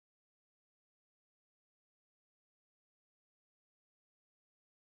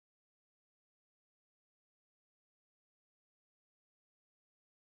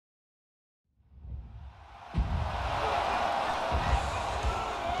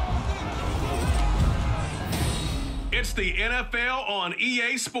It's the NFL on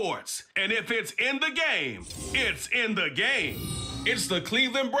EA Sports. And if it's in the game, it's in the game. It's the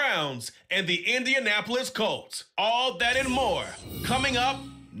Cleveland Browns and the Indianapolis Colts. All that and more coming up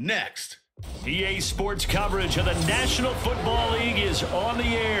next. EA Sports coverage of the National Football League is on the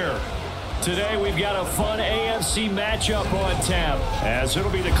air. Today we've got a fun AFC matchup on tap, as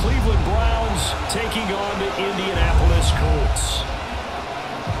it'll be the Cleveland Browns taking on the Indianapolis Colts.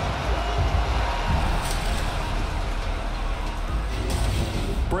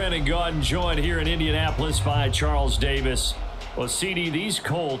 Brandon Gaudin joined here in Indianapolis by Charles Davis. Well, CD, these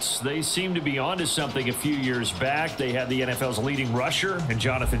Colts, they seem to be onto something a few years back. They had the NFL's leading rusher in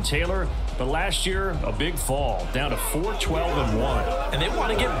Jonathan Taylor, but last year, a big fall, down to 4-12-1. And they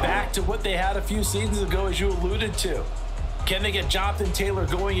want to get back to what they had a few seasons ago, as you alluded to. Can they get Jonathan Taylor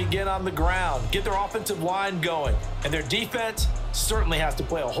going again on the ground, get their offensive line going? And their defense certainly has to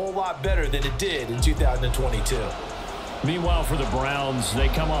play a whole lot better than it did in 2022. Meanwhile, for the Browns, they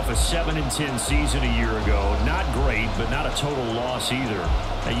come off a 7-10 season a year ago. Not great, but not a total loss either.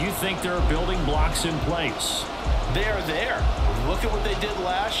 Now, you think there are building blocks in place? They are there. Look at what they did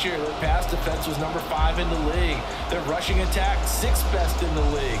last year. Their pass defense was number 5 in the league. Their rushing attack, 6th best in the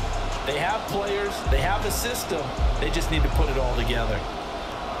league. They have players. They have a system. They just need to put it all together.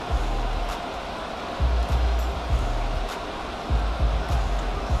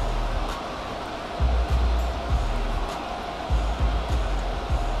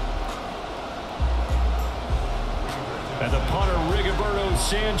 And the punter, Rigoberto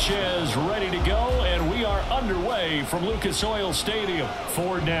Sanchez, ready to go, and we are underway from Lucas Oil Stadium.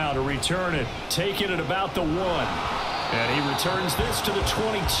 Ford now to return it, take it at about the 1. And he returns this to the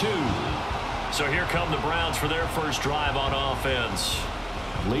 22. So here come the Browns for their first drive on offense.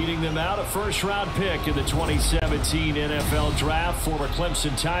 Leading them out, a first-round pick in the 2017 NFL Draft, former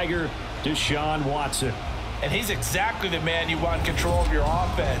Clemson Tiger, Deshaun Watson. And he's exactly the man you want control of your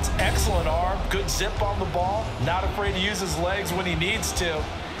offense. Excellent arm, good zip on the ball, not afraid to use his legs when he needs to.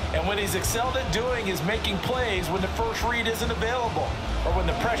 And what he's excelled at doing is making plays when the first read isn't available or when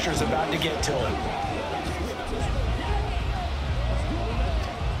the pressure's about to get to him.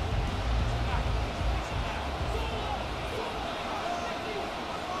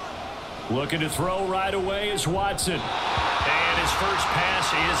 Looking to throw right away is Watson. And his first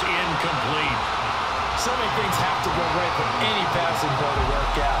pass is incomplete. So many things have to go right for any passing play to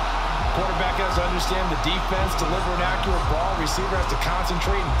work out. Quarterback has to understand the defense, deliver an accurate ball. Receiver has to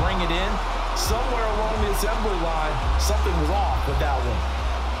concentrate and bring it in. Somewhere along the assembly line, something was off with that one.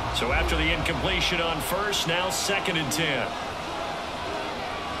 So after the incompletion on first, now 2nd and 10.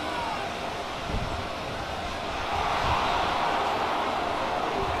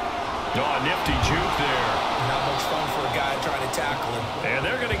 Oh, nifty juke there. Not much fun for a guy trying to tackle him. And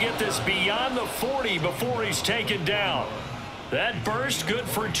they're going to get this beyond the 40 before he's taken down. That burst good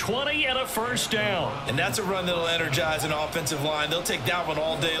for 20 and a first down. And that's a run that'll energize an offensive line. They'll take that one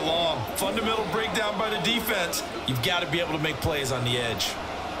all day long. Fundamental breakdown by the defense. You've got to be able to make plays on the edge.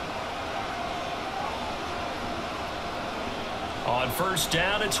 On first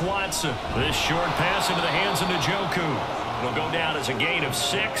down, it's Watson. This short pass into the hands of Njoku. It'll go down as a gain of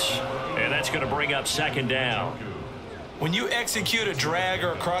 6, and that's going to bring up 2nd down. When you execute a drag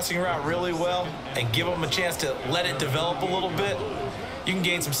or a crossing route really well and give them a chance to let it develop a little bit, you can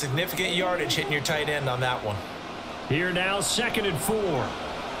gain some significant yardage hitting your tight end on that one. Here now, 2nd and 4.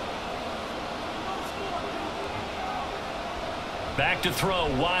 Back to throw,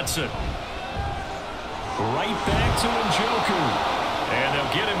 Watson. Right back to Njoku. And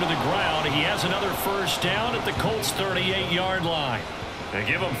they'll get him to the ground. He has another first down at the Colts' 38-yard line. They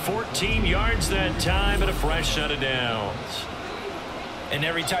give him 14 yards that time and a fresh set of downs. And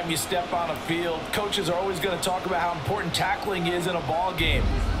every time you step on a field, coaches are always going to talk about how important tackling is in a ball game.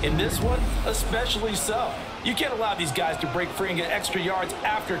 In this one, especially so. You can't allow these guys to break free and get extra yards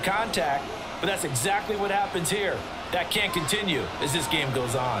after contact, but that's exactly what happens here. That can't continue as this game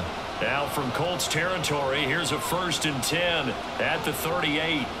goes on. Now from Colts territory, here's a 1st and 10 at the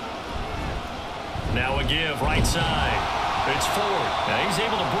 38. Now a give right side. It's Ford. Now he's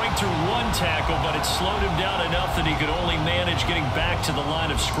able to break through one tackle, but it slowed him down enough that he could only manage getting back to the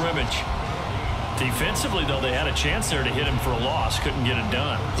line of scrimmage. Defensively, though, they had a chance there to hit him for a loss. Couldn't get it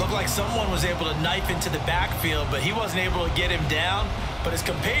done. Looked like someone was able to knife into the backfield, but he wasn't able to get him down. But his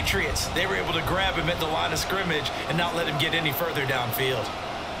compatriots, they were able to grab him at the line of scrimmage and not let him get any further downfield.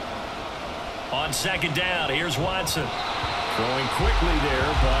 On 2nd down, here's Watson. Throwing quickly there,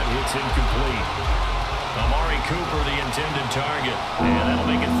 but it's incomplete. Amari Cooper, the intended target, and that'll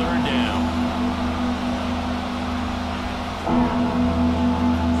make it 3rd down.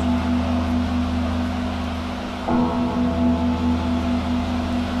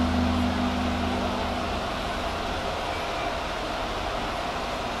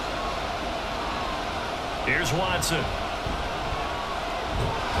 Here's Watson. And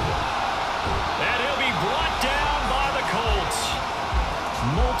he'll be brought down by the Colts.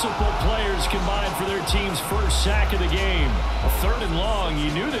 Multiple players combined for their team's first sack of the game. A 3rd and long. You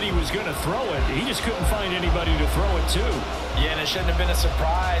knew that he was going to throw it. He just couldn't find anybody to throw it to. Yeah, and it shouldn't have been a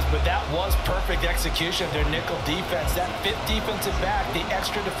surprise, but that was perfect execution of their nickel defense. That 5th defensive back, the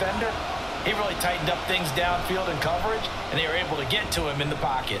extra defender, he really tightened up things downfield in coverage, and they were able to get to him in the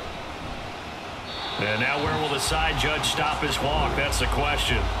pocket. And now where will the side judge stop his walk? That's the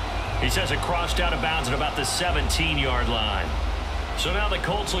question. He says it crossed out of bounds at about the 17-yard line. So now the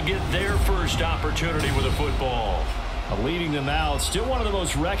Colts will get their first opportunity with a football. Leading them out, still one of the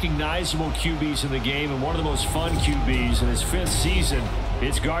most recognizable QBs in the game and one of the most fun QBs in his 5th season.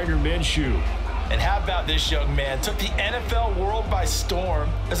 It's Gardner Minshew. And how about this young man? Took the NFL world by storm.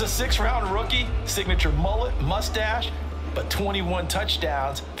 As a 6th-round rookie, signature mullet, mustache, but 21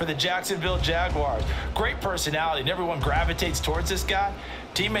 touchdowns for the Jacksonville Jaguars. Great personality, and everyone gravitates towards this guy.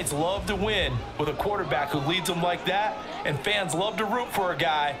 Teammates love to win with a quarterback who leads them like that, and fans love to root for a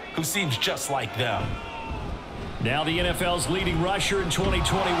guy who seems just like them. Now the NFL's leading rusher in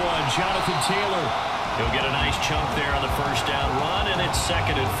 2021, Jonathan Taylor. He'll get a nice chunk there on the first down run, and it's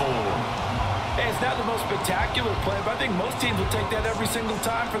 2nd and 4. Hey, it's not the most spectacular play, but I think most teams will take that every single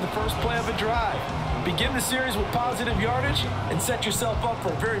time for the first play of a drive. Begin the series with positive yardage and set yourself up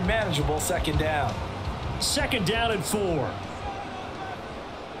for a very manageable 2nd down. 2nd down and 4.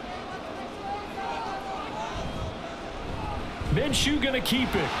 Minshew going to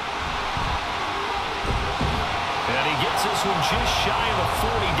keep it. And he gets this one just shy of the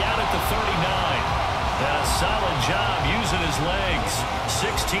 40, down at the 39. And a solid job using his legs.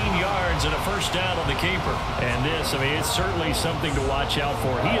 16 yards and a first down on the keeper. And this, I mean, it's certainly something to watch out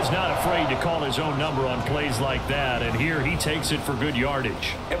for. He is not afraid to call his own number on plays like that. And here he takes it for good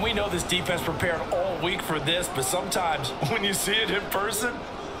yardage. And we know this defense prepared all week for this, but sometimes when you see it in person,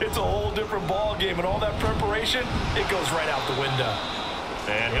 it's a whole different ball game. And all that preparation, it goes right out the window.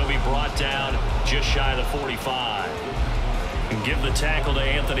 And he'll be brought down just shy of the 45. And give the tackle to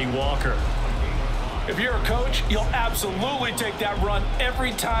Anthony Walker. If you're a coach, you'll absolutely take that run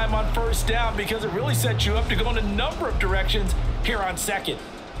every time on first down because it really sets you up to go in a number of directions here on 2nd.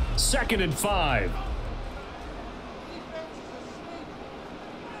 2nd and 5.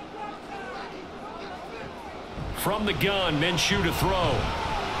 From the gun, Minshew to throw.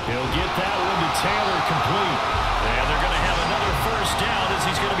 He'll get that one to Taylor, complete. And they're going to have another first down as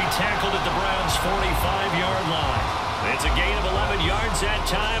he's going to be tackled at the Browns' 45-yard line. It's a gain of 11 yards that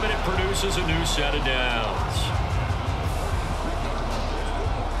time, and it produces a new set of downs.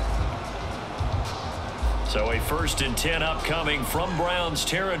 So a 1st and 10 upcoming from Browns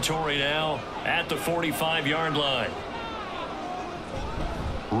territory now at the 45-yard line.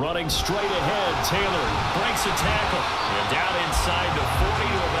 Running straight ahead, Taylor breaks a tackle. And down inside the 40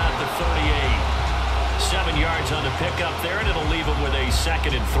 to about the 38. 7 yards on the pickup there, and it'll leave him with a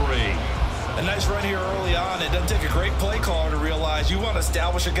 2nd and 3. A nice run here early on. It doesn't take a great play caller to realize you want to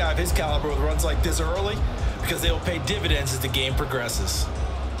establish a guy of his caliber with runs like this early because they will pay dividends as the game progresses.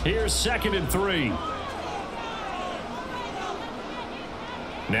 Here's 2nd and 3.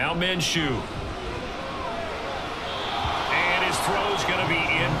 Now Minshew. And his throw's going to be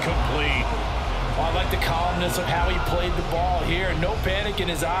incomplete. Well, I like the calmness of how he played the ball here. No panic in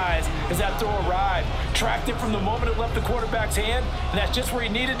his eyes as that throw arrived. Tracked it from the moment it left the quarterback's hand, and that's just where he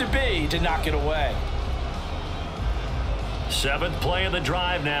needed to be to knock it away. 7th play of the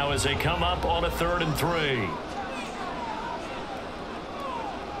drive now as they come up on a 3rd and 3.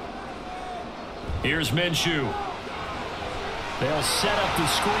 Here's Minshew. They'll set up the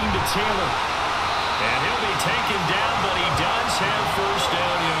screen to Taylor. And he'll be taken down, but he does have first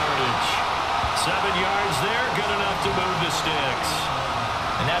down yardage. 7 yards there, good enough to move the sticks.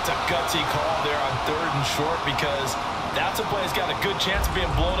 And that's a gutsy call there on 3rd and short because that's a play that's got a good chance of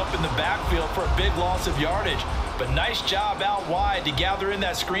being blown up in the backfield for a big loss of yardage. But nice job out wide to gather in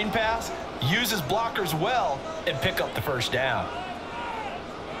that screen pass, use his blockers well, and pick up the first down.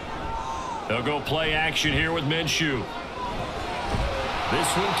 They'll go play action here with Minshew. This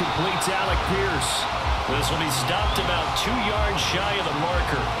one completes Alec Pierce. This will be stopped about 2 yards shy of the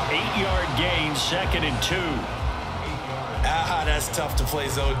marker. 8-yard gain, 2nd and 2. That's tough to play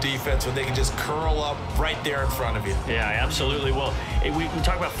zone defense when they can just curl up right there in front of you. Yeah, absolutely. Well, we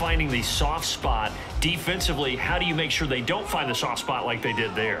talk about finding the soft spot. Defensively, how do you make sure they don't find the soft spot like they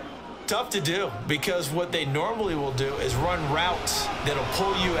did there? Tough to do because what they normally will do is run routes that'll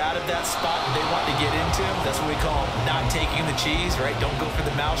pull you out of that spot that they want to get into. That's what we call not taking the cheese, right? Don't go for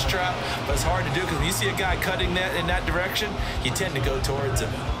the mousetrap. But it's hard to do because when you see a guy cutting that in that direction, you tend to go towards him.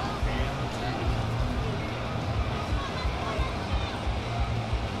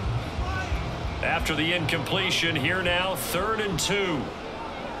 After the incompletion, here now, 3rd and 2.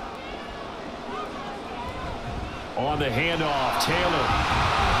 On the handoff, Taylor.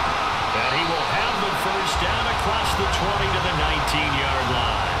 And he will have the first down across the 20 to the 19-yard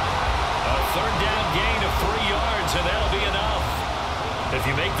line. A 3rd down gain of 3 yards, and that'll be enough. If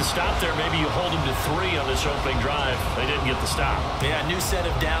you make the stop there, maybe you hold them to 3 on this opening drive. They didn't get the stop. Yeah, new set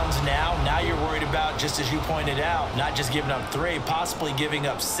of downs now. Now you're worried about, just as you pointed out, not just giving up 3, possibly giving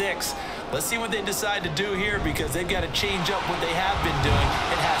up 6. Let's see what they decide to do here, because they've got to change up what they have been doing.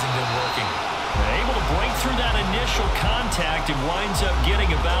 It hasn't been working. They're able to break through that initial contact and winds up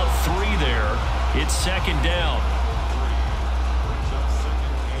getting about 3 there. It's 2nd down.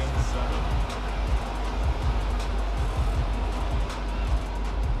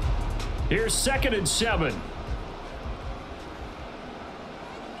 Here's 2nd and 7.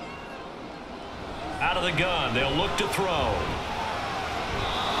 Out of the gun, they'll look to throw.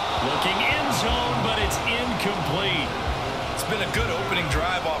 Looking end zone, but it's incomplete. It's been a good opening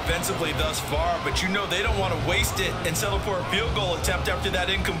drive offensively thus far, but you know they don't want to waste it and settle for a field goal attempt after that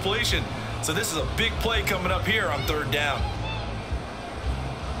incompletion. So this is a big play coming up here on 3rd down.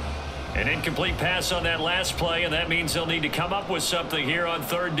 An incomplete pass on that last play, and that means they'll need to come up with something here on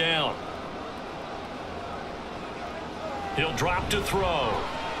 3rd down. He'll drop to throw.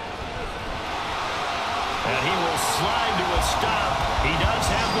 And he will slide to a stop. He does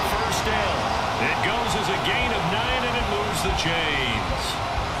have the first down. It goes as a gain of 9, and it moves the chains.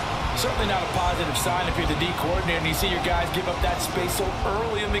 Certainly not a positive sign if you're the D coordinator and you see your guys give up that space so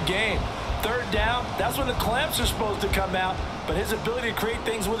early in the game. 3rd down, that's when the clamps are supposed to come out, but his ability to create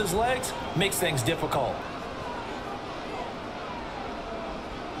things with his legs makes things difficult.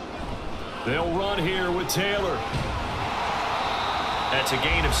 They'll run here with Taylor. That's a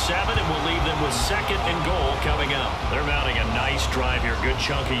gain of 7, and we'll leave them with 2nd and goal coming up. They're mounting a nice drive here. Good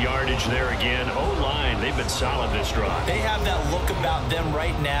chunk of yardage there again. O-line, they've been solid this drive. They have that look about them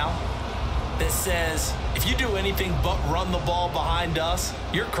right now that says, if you do anything but run the ball behind us,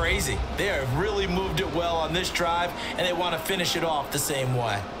 you're crazy. They have really moved it well on this drive, and they want to finish it off the same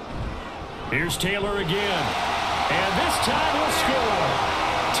way. Here's Taylor again. And this time he'll score.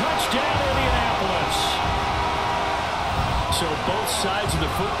 Touchdown, Indianapolis. So both sides of the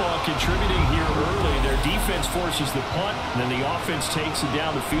football contributing here early. Their defense forces the punt, and then the offense takes it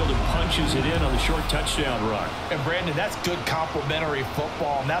down the field and punches it in on the short touchdown run. And, Brandon, that's good complementary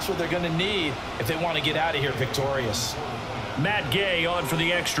football, and that's what they're going to need if they want to get out of here victorious. Matt Gay on for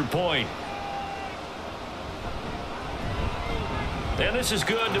the extra point. And this is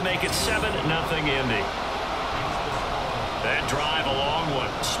good to make it 7-0 Indy. That drive, a long one,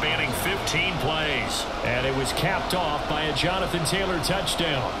 spanning 15 plays. And it was capped off by a Jonathan Taylor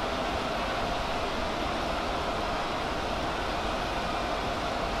touchdown.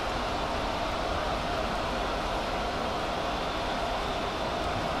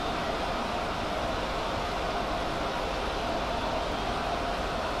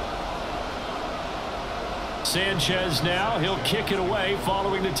 Sanchez now, he'll kick it away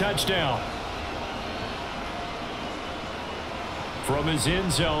following the touchdown. From his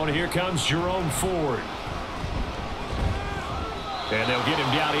end zone, here comes Jerome Ford. And they'll get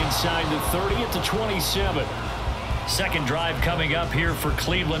him down inside the 30 at the 27. Second drive coming up here for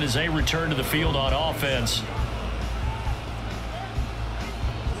Cleveland as they return to the field on offense.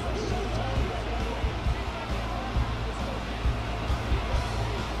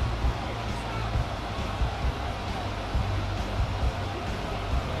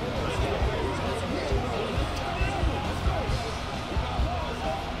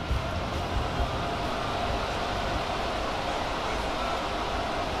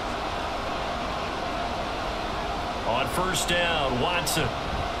 On first down, Watson. And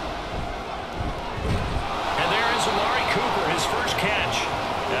there is Amari Cooper, his first catch.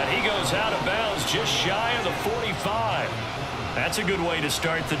 And he goes out of bounds just shy of the 45. That's a good way to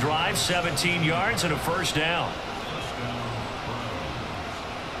start the drive. 17 yards and a first down.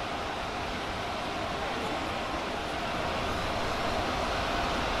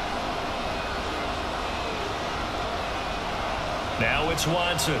 Now it's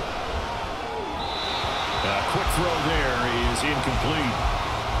Watson. A quick throw there is incomplete.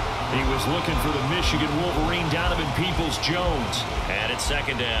 He was looking for the Michigan Wolverine, Donovan Peoples-Jones. And it's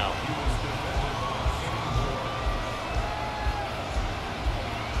second down.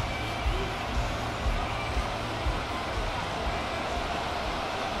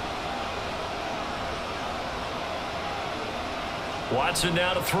 Watson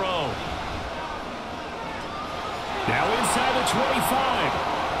now to throw. Now inside the 25.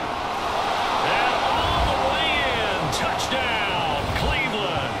 And all the way in. Touchdown,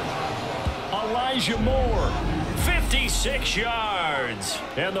 Cleveland. Elijah Moore. 56 yards.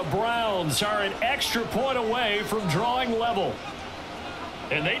 And the Browns are an extra point away from drawing level.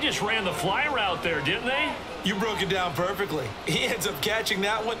 And they just ran the fly route there, didn't they? You broke it down perfectly. He ends up catching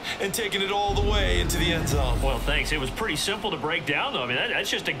that one and taking it all the way into the end zone. Well, thanks. It was pretty simple to break down, though. I mean,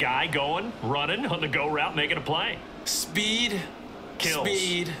 that's just a guy going, running on the go route, making a play. Speed, kills.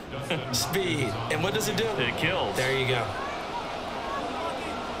 Speed, speed. And what does it do? It kills. There you go.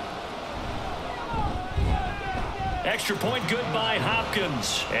 Extra point good by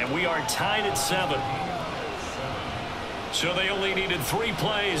Hopkins. And we are tied at 7. So they only needed 3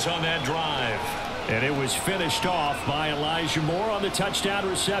 plays on that drive. And it was finished off by Elijah Moore on the touchdown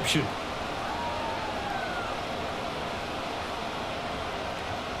reception.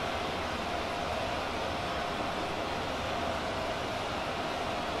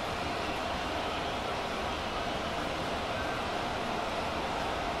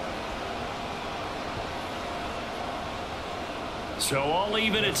 So all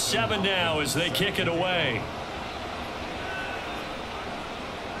even at 7 now as they kick it away.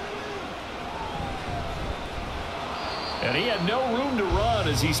 And he had no room to run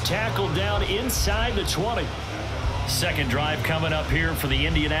as he's tackled down inside the 20. Second drive coming up here for the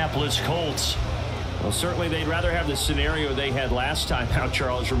Indianapolis Colts. Well, certainly they'd rather have the scenario they had last time out,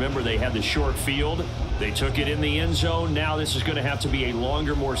 Charles. Remember, they had the short field. They took it in the end zone. Now this is going to have to be a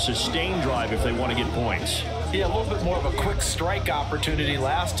longer, more sustained drive if they want to get points. Yeah, a little bit more of a quick strike opportunity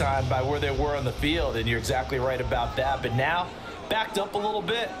last time by where they were on the field, and you're exactly right about that. But now, backed up a little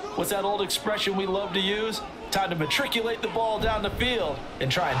bit. What's that old expression we love to use? Time to matriculate the ball down the field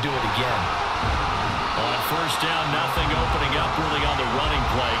and try and do it again. On first down, nothing opening up really on the running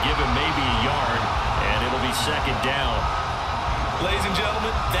play. Give him maybe a yard, and it'll be second down. Ladies and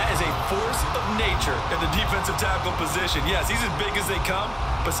gentlemen, that is a force of nature in the defensive tackle position. Yes, he's as big as they come,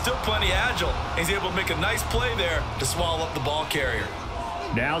 but still plenty agile. He's able to make a nice play there to swallow up the ball carrier.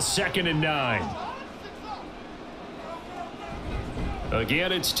 Now 2nd and 9.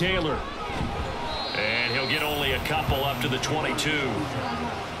 Again, it's Taylor. And he'll get only a couple up to the 22.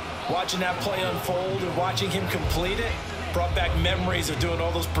 Watching that play unfold and watching him complete it brought back memories of doing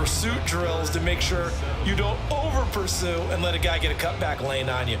all those pursuit drills to make sure you don't over-pursue and let a guy get a cutback lane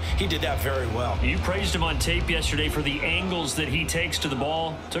on you. He did that very well. You praised him on tape yesterday for the angles that he takes to the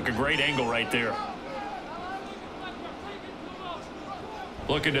ball. Took a great angle right there.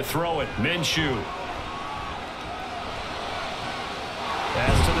 Looking to throw it. Minshew.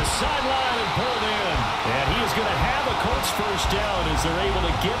 Pass to the sideline and pulled in. And he is going to have a Colts first down as they're able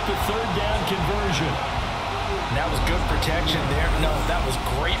to get the 3rd down conversion. That was good protection there. No, that was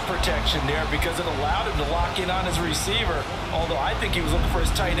great protection there because it allowed him to lock in on his receiver. Although I think he was looking for his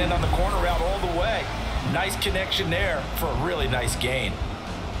tight end on the corner route all the way. Nice connection there for a really nice gain.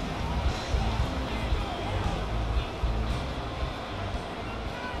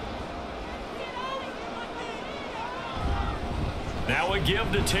 Now a give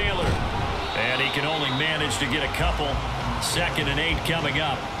to Taylor. And he can only manage to get a couple. 2nd and 8 coming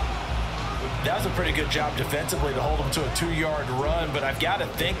up. That was a pretty good job defensively to hold him to a 2-yard run, but I've got to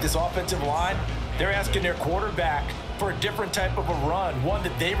think this offensive line, they're asking their quarterback for a different type of a run, one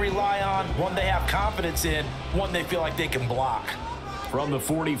that they rely on, one they have confidence in, one they feel like they can block. From the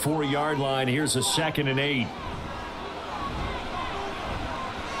 44-yard line, here's a 2nd and 8.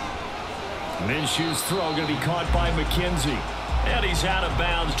 Minshew's throw going to be caught by McKenzie. And he's out of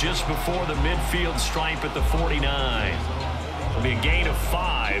bounds just before the midfield stripe at the 49. It'll be a gain of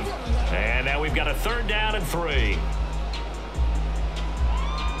 5. And now we've got a 3rd down and 3.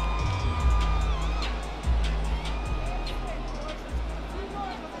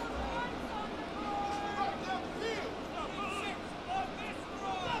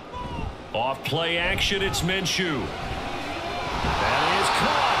 Off play action, it's Minshew. That is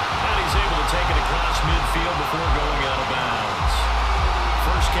caught. And he's able to take it across midfield before going out of bounds.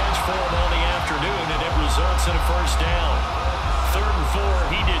 First catch for him on the afternoon, and it results in a first down. 3rd and 4,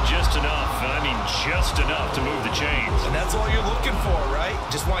 he did just enough. I mean, just enough to move the chains. And that's all you're looking for, right?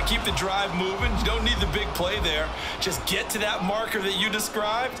 Just want to keep the drive moving. You don't need the big play there. Just get to that marker that you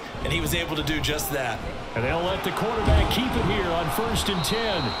described, and he was able to do just that. And they'll let the quarterback keep it here on 1st and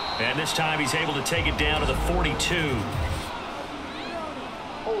 10. And this time he's able to take it down to the 42.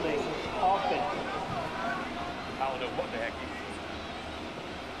 Holding offense. I don't know what the heck.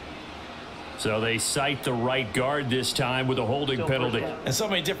 So they cite the right guard this time with a holding penalty. And so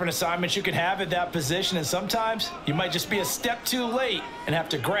many different assignments you can have at that position, and sometimes you might just be a step too late and have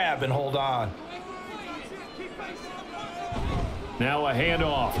to grab and hold on. Now a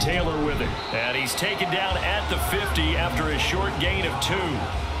handoff. Taylor with it. And he's taken down at the 50 after a short gain of 2.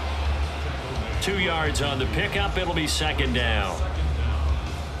 2 yards on the pickup. It'll be second down.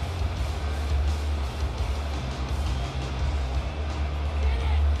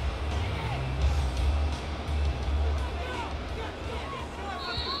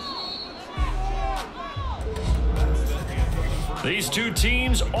 These two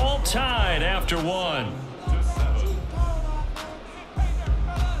teams all tied after one.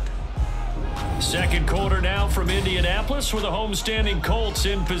 Second quarter now from Indianapolis with the homestanding Colts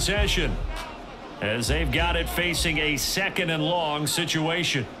in possession, as they've got it facing a second and long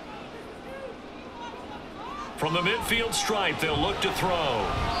situation. From the midfield stripe, they'll look to throw.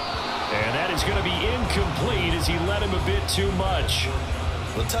 And that is going to be incomplete as he led him a bit too much.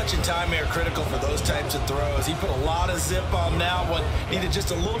 Well, touch and time are critical for those types of throws. He put a lot of zip on that one. Needed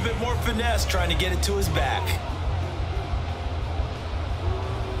just a little bit more finesse trying to get it to his back.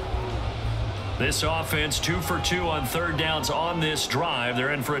 This offense 2 for 2 on third downs on this drive.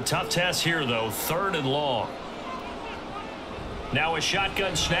 They're in for a tough test here, though. Third and long. Now a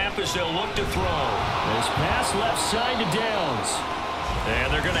shotgun snap as they'll look to throw. This pass left side to Downs.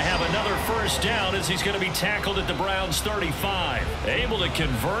 And they're going to have another first down as he's going to be tackled at the Browns' 35. Able to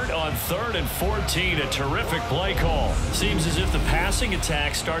convert on 3rd and 14. A terrific play call. Seems as if the passing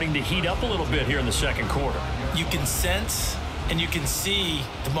attack's starting to heat up a little bit here in the second quarter. You can sense and you can see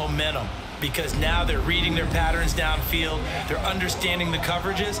the momentum, because now they're reading their patterns downfield, they're understanding the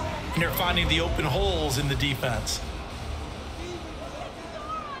coverages, and they're finding the open holes in the defense.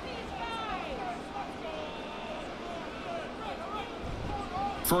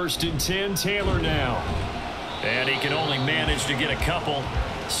 First and 10, Taylor now. And he can only manage to get a couple.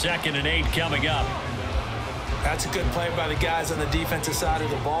 2nd and 8 coming up. That's a good play by the guys on the defensive side of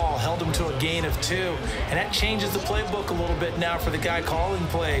the ball. Held them to a gain of 2. And that changes the playbook a little bit now for the guy calling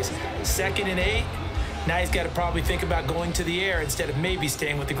plays. 2nd and 8. Now he's got to probably think about going to the air instead of maybe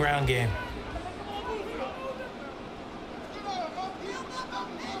staying with the ground game.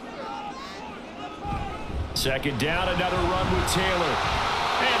 Second down, another run with Taylor.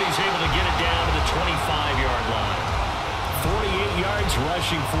 And he's able to get it down to the 25-yard line. 48 yards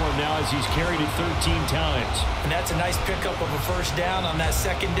rushing for him now as he's carried it 13 times. And that's a nice pickup of a first down on that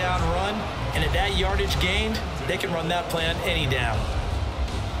second down run. And at that yardage gained, they can run that play on any down.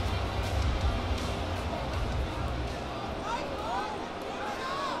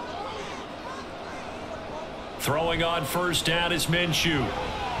 Throwing on first down is Minshew.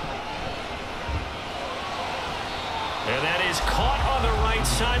 And that is caught on the right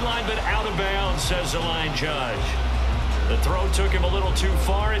sideline, but out of bounds, says the line judge. The throw took him a little too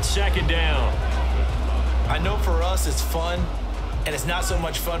far. It's second down. I know for us it's fun, and it's not so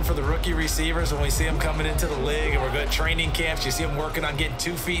much fun for the rookie receivers when we see them coming into the league and we're good training camps. You see them working on getting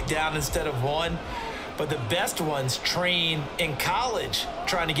 2 feet down instead of 1. But the best ones train in college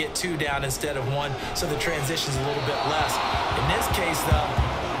trying to get 2 down instead of 1, so the transition's a little bit less. In this case, though,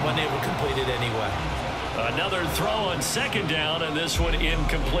 one able to complete it anyway. Another throw on second down, and this one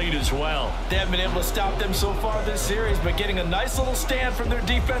incomplete as well. They haven't been able to stop them so far this series, but getting a nice little stand from their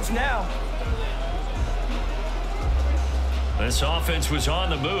defense now. This offense was on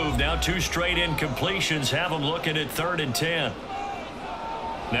the move. Now 2 straight incompletions have them looking at 3rd and 10.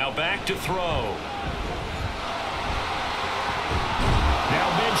 Now back to throw. Now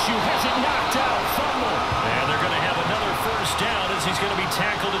Minshew has it knocked out. Fumble. And they're going to have another first down as he's going to be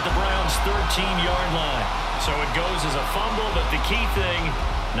tackled at the Browns' 13-yard line. So it goes as a fumble, but the key thing,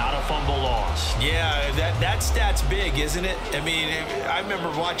 not a fumble loss. Yeah, that stat's big, isn't it? I mean, I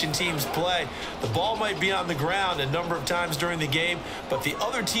remember watching teams play. The ball might be on the ground a number of times during the game, but the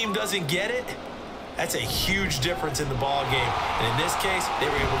other team doesn't get it. That's a huge difference in the ball game. And in this case, they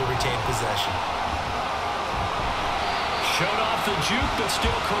were able to retain possession. Showed off the juke, but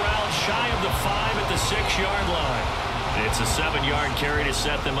still corralled shy of the 5 at the 6-yard line. It's a 7-yard carry to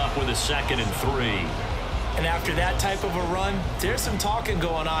set them up with a 2nd and 3. And after that type of a run, there's some talking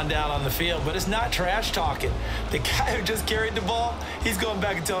going on down on the field, but it's not trash talking. The guy who just carried the ball, he's going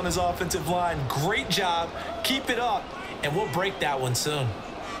back and telling his offensive line, great job, keep it up, and we'll break that one soon.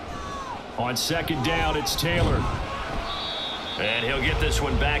 On second down, it's Taylor. And he'll get this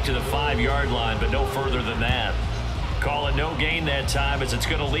one back to the 5-yard line, but no further than that. Call it no gain that time as it's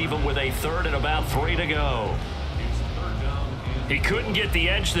going to leave him with a 3rd and about 3 to go. He couldn't get the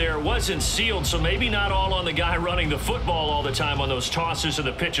edge there, wasn't sealed, so maybe not all on the guy running the football all the time on those tosses and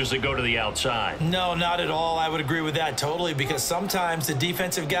the pitches that go to the outside. No, not at all. I would agree with that totally, because sometimes the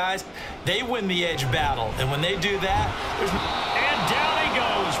defensive guys, they win the edge battle, and when they do that, there's... And down he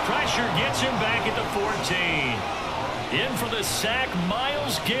goes. Pressure gets him back at the 14. In for the sack,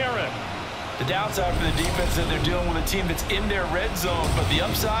 Myles Garrett. The downside for the defense is they're dealing with a team that's in their red zone, but the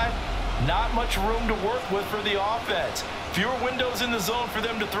upside, Not much room to work with for the offense. Fewer windows in the zone for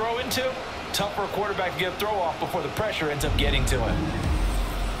them to throw into. Tough for a quarterback to get a throw off before the pressure ends up getting to him.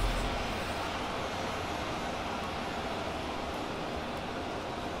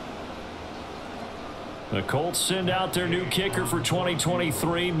 The Colts send out their new kicker for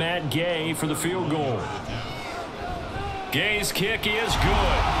 2023, Matt Gay, for the field goal. Gay's kick is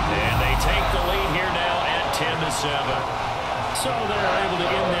good, and they take the lead here now at 10-7. So they're able to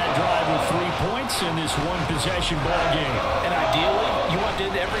end that drive with 3 points in this one-possession ball game. And ideally, you want to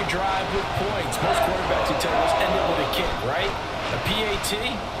end every drive with points. Most quarterbacks, you tell us, end it with a kick, right? A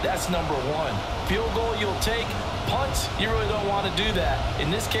PAT, that's number one. Field goal you'll take. Punts, you really don't want to do that.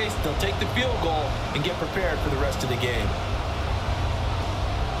 In this case, they'll take the field goal and get prepared for the rest of the game.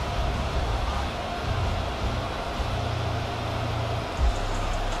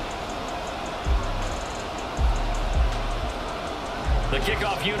 The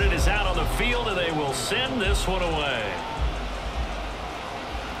kickoff unit is out on the field, and they will send this one away.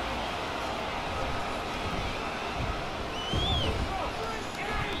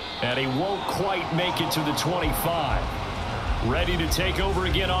 And he won't quite make it to the 25. Ready to take over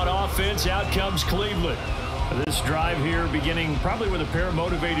again on offense. Out comes Cleveland. This drive here beginning probably with a pair of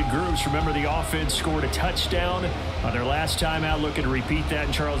motivated groups. Remember, the offense scored a touchdown on their last time out. Looking to repeat that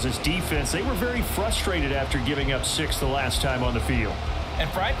in Charles's defense. They were very frustrated after giving up 6 the last time on the field. And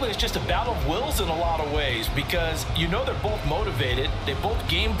frankly, it's just a battle of wills in a lot of ways because you know they're both motivated. They both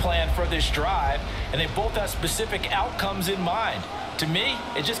game plan for this drive, and they both have specific outcomes in mind. To me,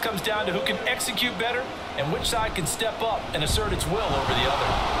 it just comes down to who can execute better and which side can step up and assert its will over the other.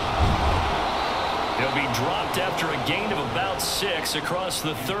 He'll be dropped after a gain of about 6 across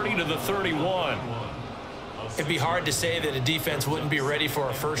the 30 to the 31. It'd be hard to say that a defense wouldn't be ready for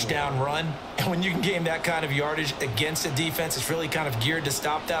a first down run. And when you can gain that kind of yardage against a defense that's really kind of geared to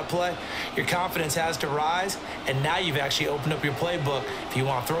stop that play, your confidence has to rise. And now you've actually opened up your playbook. If you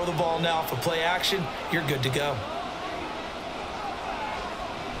want to throw the ball now for play action, you're good to go.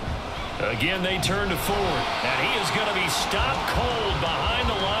 Again, they turn to Ford, and he is going to be stopped cold behind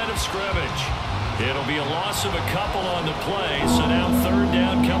the line of scrimmage. It'll be a loss of a couple on the play, so now third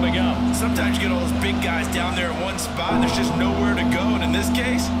down coming up. Sometimes you get all those big guys down there in one spot, and there's just nowhere to go. And in this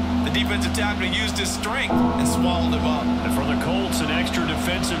case, the defensive tackle used his strength and swallowed him up. And for the Colts, an extra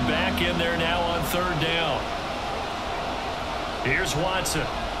defensive back in there now on third down. Here's Watson.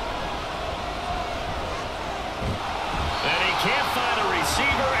 And he can't find a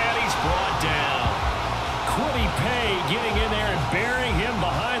receiver, and he's brought down. Quiddy Pay getting in there and burying him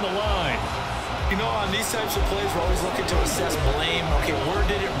behind the line. You know, on these types of plays, we're always looking to assess blame. Okay, where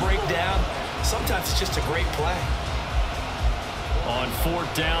did it break down? Sometimes it's just a great play. On fourth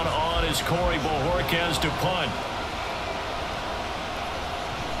down on is Corey Bojorquez to punt.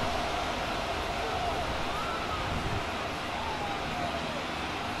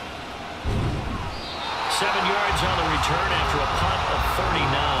 On the return after a punt of 39.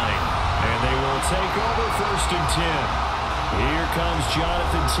 And they will take over first and 10. Here comes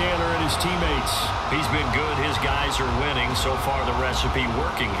Jonathan Taylor and his teammates. He's been good. His guys are winning. So far, the recipe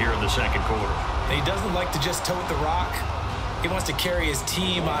working here in the second quarter. And he doesn't like to just tote the rock. He wants to carry his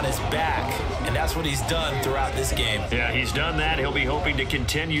team on his back. And that's what he's done throughout this game. Yeah, he's done that. He'll be hoping to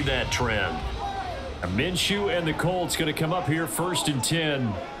continue that trend. Minshew and the Colts going to come up here first and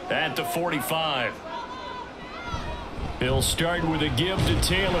 10 at the 45. He'll start with a give to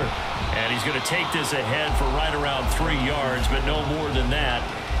Taylor. And he's going to take this ahead for right around 3 yards, but no more than that.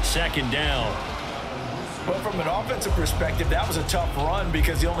 Second down. But from an offensive perspective, that was a tough run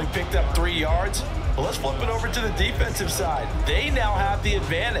because he only picked up 3 yards. Well, let's flip it over to the defensive side. They now have the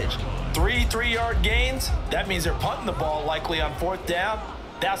advantage. 3 3-yard gains. That means they're punting the ball likely on fourth down.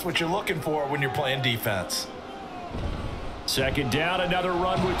 That's what you're looking for when you're playing defense. Second down, another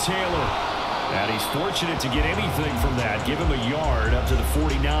run with Taylor. And he's fortunate to get anything from that. Give him a yard up to the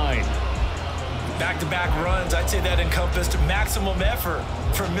 49. Back-to-back runs, I'd say that encompassed maximum effort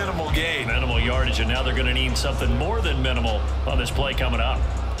for minimal gain. Minimal yardage, and now they're going to need something more than minimal on this play coming up.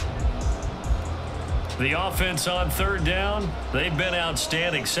 The offense on third down, they've been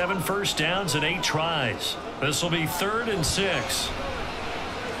outstanding. 7 first downs and 8 tries. This will be 3rd and 6.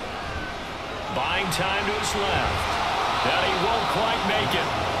 Buying time to his left. And he won't quite make it.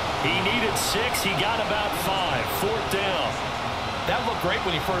 He needed 6. He got about 5. 4th down. That looked great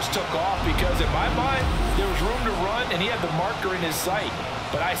when he first took off because in my mind, there was room to run and he had the marker in his sight.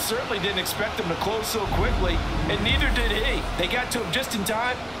 But I certainly didn't expect him to close so quickly, and neither did he. They got to him just in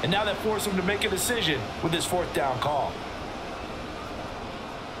time, and now that forced him to make a decision with his 4th down call.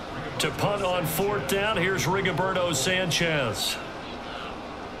 To punt on 4th down, here's Rigoberto Sanchez.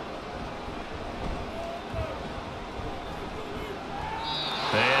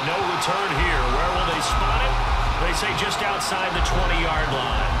 return here. Where will they spot it? They say just outside the 20-yard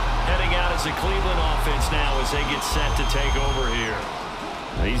line. Heading out as the Cleveland offense now as they get set to take over here.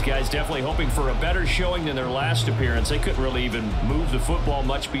 These guys definitely hoping for a better showing than their last appearance. They couldn't really even move the football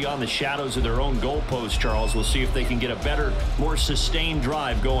much beyond the shadows of their own goalpost, Charles. We'll see if they can get a better, more sustained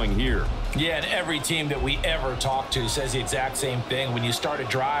drive going here. Yeah, and every team that we ever talk to says the exact same thing. When you start a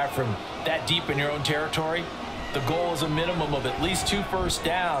drive from that deep in your own territory, the goal is a minimum of at least 2 first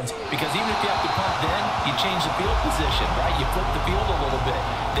downs, because even if you have to punt then, you change the field position, right? You flip the field a little bit.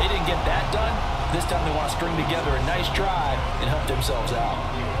 They didn't get that done. This time they want to string together a nice drive and help themselves out.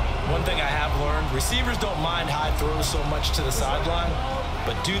 One thing I have learned, receivers don't mind high throws so much to the sideline,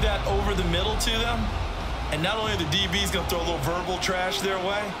 but do that over the middle to them, and not only are the DBs going to throw a little verbal trash their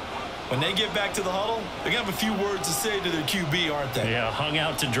way, when they get back to the huddle, they're going to have a few words to say to their QB, aren't they? Yeah, hung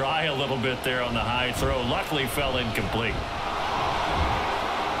out to dry a little bit there on the high throw. Luckily fell incomplete.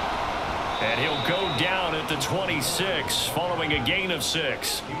 And he'll go down at the 26 following a gain of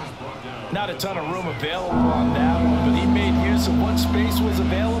 6. Not a ton of room available on that one, but he made use of what space was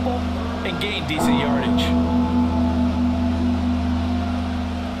available and gained decent yardage.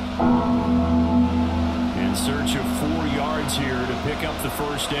 In search of 4 yards here to pick up the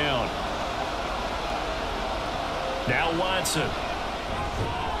first down. Now Watson.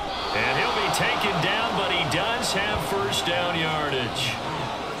 And he'll be taken down, but he does have first down yardage.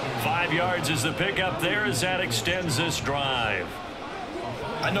 5 yards is the pickup there as that extends this drive.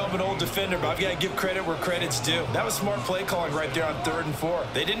 I know I'm an old defender, but I've got to give credit where credit's due. That was smart play calling right there on 3rd and 4.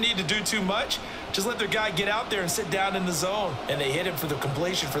 They didn't need to do too much. Just let their guy get out there and sit down in the zone, and they hit him for the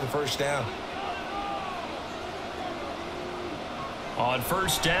completion for the first down. On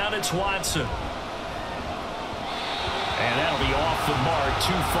first down, it's Watson. And that'll be off the mark,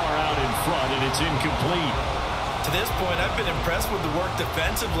 too far out in front, and it's incomplete. To this point, I've been impressed with the work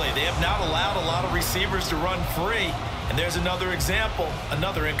defensively. They have not allowed a lot of receivers to run free. And there's another example,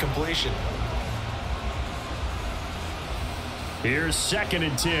 another incompletion. Here's 2nd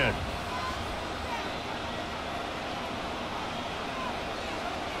and 10.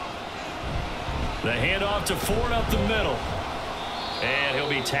 The handoff to Ford up the middle. And he'll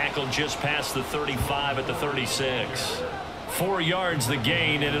be tackled just past the 35 at the 36. 4 yards the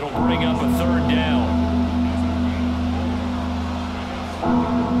gain, and it'll bring up a 3rd down.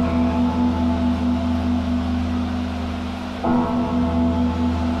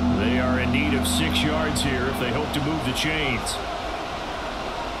 They are in need of 6 yards here if they hope to move the chains.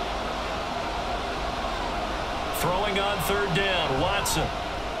 Throwing on 3rd down, Watson.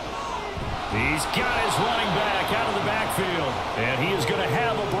 He's got his running back out of the backfield. And he is going to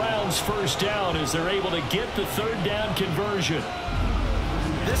have a Browns first down as they're able to get the 3rd down conversion.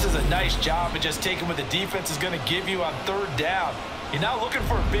 This is a nice job of just taking what the defense is going to give you on 3rd down. You're not looking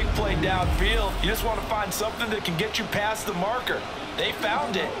for a big play downfield. You just want to find something that can get you past the marker. They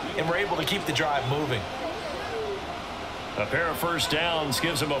found it and were able to keep the drive moving. A pair of first downs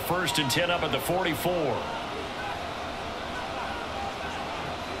gives them a 1st and 10 up at the 44.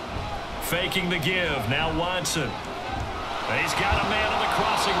 Faking the give. Now Watson. He's got a man on the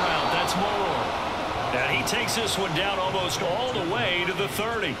crossing route. That's Moore. And he takes this one down almost all the way to the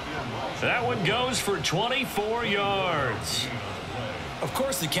 30. That one goes for 24 yards. Of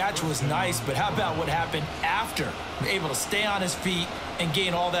course, the catch was nice, but how about what happened after? Able to stay on his feet and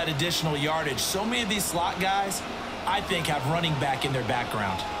gain all that additional yardage. So many of these slot guys, I think, have running back in their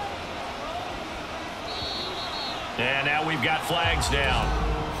background. And now we've got flags down.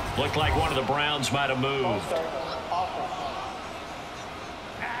 Looked like one of the Browns might have moved.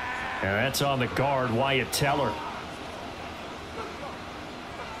 And that's on the guard, Wyatt Teller.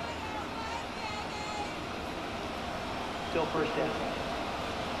 Still first down.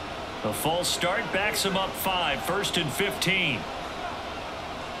 The false start backs him up 5, 1st and 15.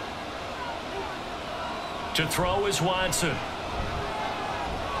 To throw is Watson.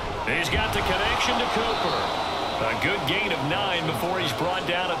 He's got the connection to Cooper. A good gain of 9 before he's brought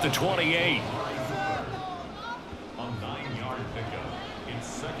down at the 28. A 9-yard pickup. It's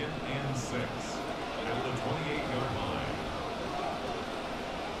 2nd and 6 at the 28-yard line.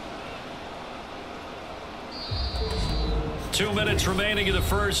 2 minutes remaining in the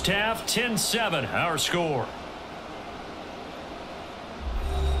first half. 10-7, our score.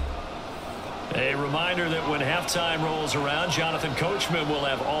 A reminder that when halftime rolls around, Jonathan Coachman will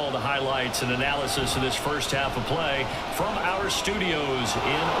have all the highlights and analysis of this first half of play from our studios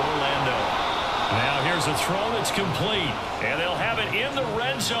in Orlando. Now here's a throw that's complete, and they'll have it in the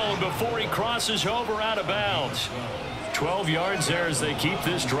red zone before he crosses over out of bounds. 12 yards there as they keep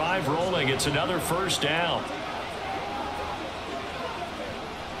this drive rolling. It's another first down.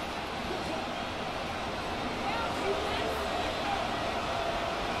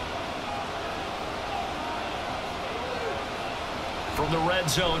 from the red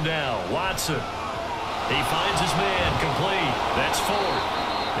zone now. Watson. He finds his man, complete. That's Ford.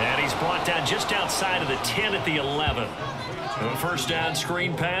 And he's brought down just outside of the 10 at the 11. A first down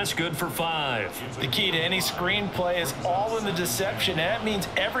screen pass, good for 5. The key to any screen play is all in the deception. That means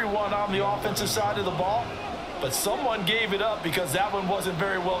everyone on the offensive side of the ball, but someone gave it up because that one wasn't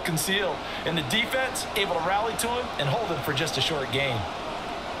very well concealed. And the defense able to rally to him and hold him for just a short gain.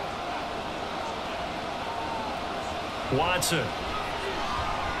 Watson.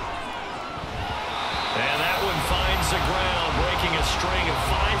 And that one finds the ground, breaking a string of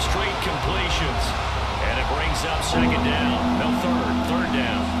 5 straight completions. And it brings up second down. No, third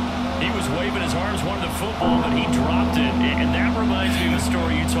down. He was waving his arms, wanted the football, but he dropped it. And that reminds me of a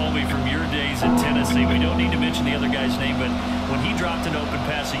story you told me from your days in Tennessee. We don't need to mention the other guy's name, but when he dropped an open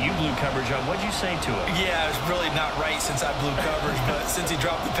pass that you blew coverage on, what'd you say to it? Yeah, it's really not right since I blew coverage, but since he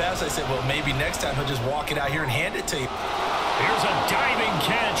dropped the pass, I said, well, maybe next time he'll just walk it out here and hand it to you. Here's a diving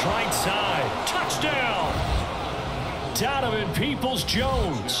catch right side. Touchdown! Donovan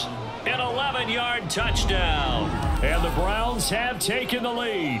Peoples-Jones. An 11-yard touchdown. And the Browns have taken the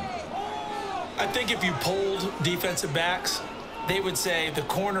lead. I think if you polled defensive backs, they would say the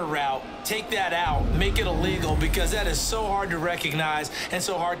corner route, take that out, make it illegal, because that is so hard to recognize and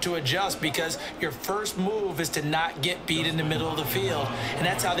so hard to adjust, because your first move is to not get beat in the middle of the field, and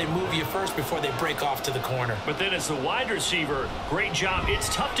that's how they move you first before they break off to the corner. But then as the wide receiver, great job.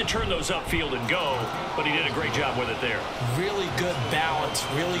 It's tough to turn those upfield and go, but he did a great job with it there. Really good balance,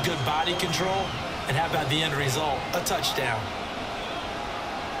 really good body control, and how about the end result? A touchdown.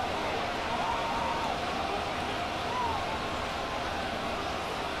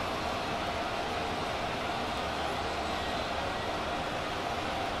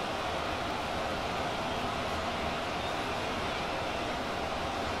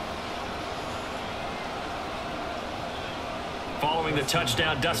 Following the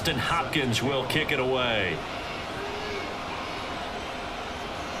touchdown, Dustin Hopkins will kick it away.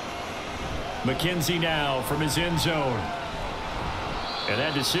 McKenzie now from his end zone. And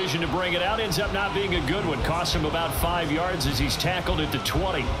that decision to bring it out ends up not being a good one. Costs him about 5 yards as he's tackled at the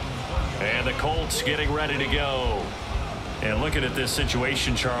 20. And the Colts getting ready to go. And looking at this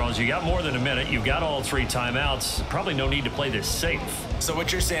situation, Charles, you got more than a minute. You've got all 3 timeouts. Probably no need to play this safe. So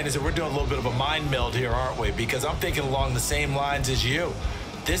what you're saying is that we're doing a little bit of a mind meld here, aren't we? Because I'm thinking along the same lines as you.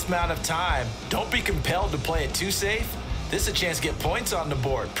 This amount of time, don't be compelled to play it too safe. This is a chance to get points on the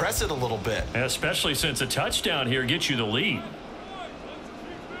board. Press it a little bit. Especially since a touchdown here gets you the lead.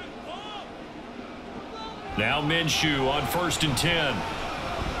 Now Minshew on 1st and 10.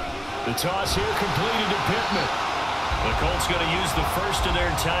 The toss here completed to Pittman. The Colts going to use the first of their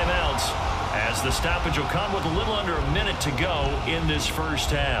timeouts as the stoppage will come with a little under a minute to go in this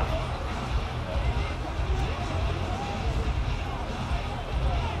first half.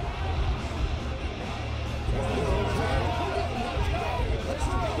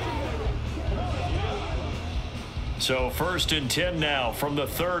 So 1st and 10 now from the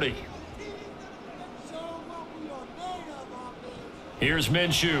 30. Here's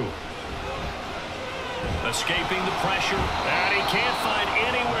Minshew. Escaping the pressure, and he can't find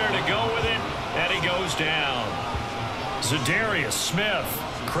anywhere to go with it, and he goes down. Zadarius Smith,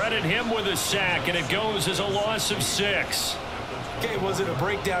 credit him with a sack, and it goes as a loss of 6. Okay, was it a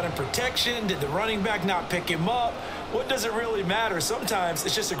breakdown in protection? Did the running back not pick him up? What does it really matter? Sometimes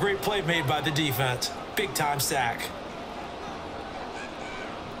it's just a great play made by the defense. Big-time sack.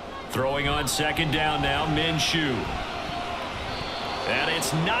 Throwing on 2nd down now, Minshew. And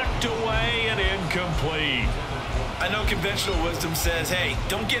it's knocked away and incomplete. I know conventional wisdom says, hey,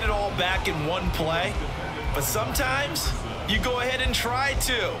 don't get it all back in one play. But sometimes you go ahead and try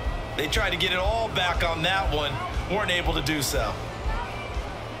to. They tried to get it all back on that one. Weren't able to do so.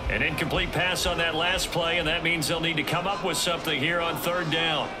 An incomplete pass on that last play, and that means they'll need to come up with something here on 3rd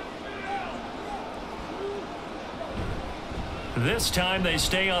down. This time they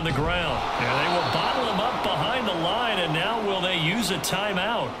stay on the ground. Now they will bottle him up behind the line, and now will they use a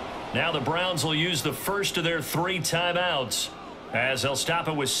timeout? Now the Browns will use the first of their 3 timeouts as they'll stop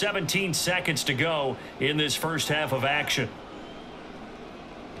it with 17 seconds to go in this first half of action.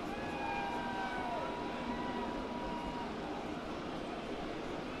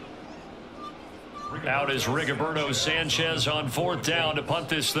 Out is Rigoberto Sanchez on 4th down to punt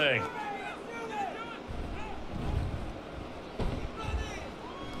this thing.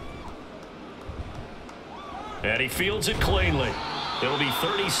 And he fields it cleanly. It'll be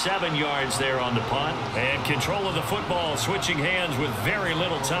 37 yards there on the punt. And control of the football switching hands with very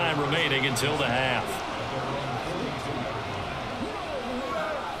little time remaining until the half.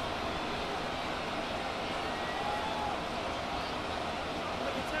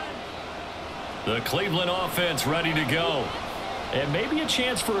 The Cleveland offense ready to go. And maybe a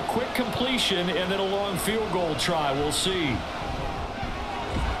chance for a quick completion and then a long field goal try. We'll see.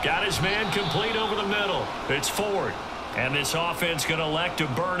 Got his man complete over the middle. It's Ford. And this offense going to elect to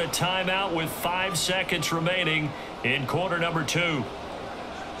burn a timeout with 5 seconds remaining in quarter number 2.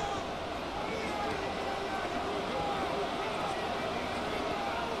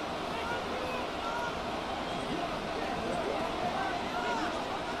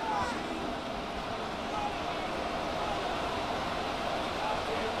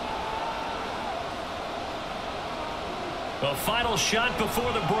 A final shot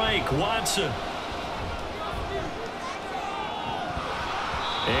before the break. Watson.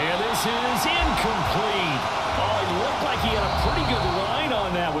 And this is incomplete. Oh, it looked like he had a pretty good line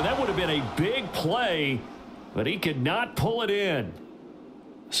on that one. That would have been a big play, but he could not pull it in.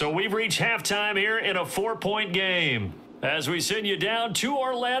 So we've reached halftime here in a 4-point game. As we send you down to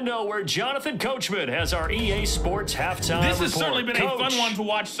Orlando, where Jonathan Coachman has our EA Sports halftime This has report. certainly been Coach. a fun one to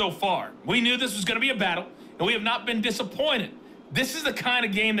watch so far. We knew this was going to be a battle, and we have not been disappointed. This is the kind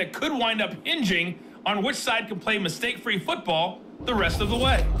of game that could wind up hinging on which side can play mistake-free football the rest of the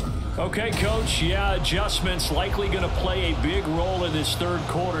way. Okay, Coach. Yeah, adjustments likely going to play a big role in this third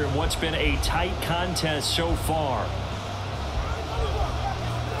quarter in what's been a tight contest so far.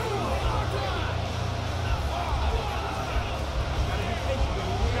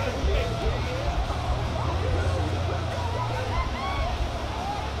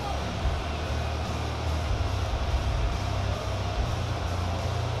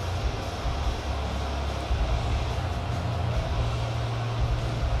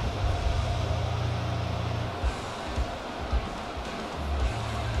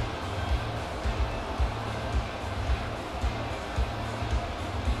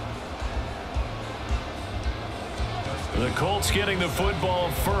 The Colts getting the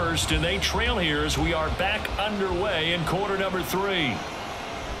football first, and they trail here as we are back underway in quarter number 3.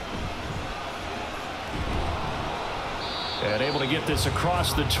 And able to get this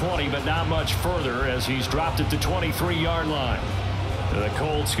across the 20, but not much further as he's dropped it to 23-yard line. The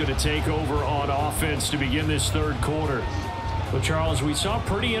Colts going to take over on offense to begin this third quarter. Well, Charles, we saw a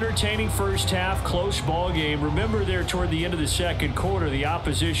pretty entertaining first half, close ball game. Remember there toward the end of the second quarter, the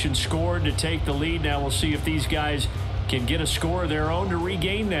opposition scored to take the lead. Now we'll see if these guys can get a score of their own to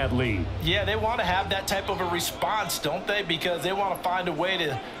regain that lead. Yeah, they want to have that type of a response, don't they? Because they want to find a way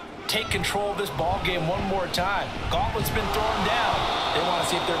to take control of this ball game one more time. Gauntlet's been thrown down. They want to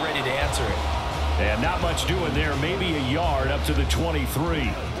see if they're ready to answer it. And not much doing there, maybe a yard up to the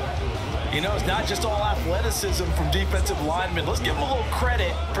 23. You know, it's not just all athleticism from defensive linemen. Let's give them a little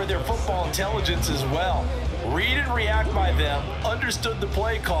credit for their football intelligence as well. Read and react by them, understood the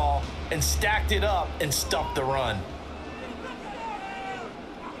play call, and stacked it up and stuffed the run.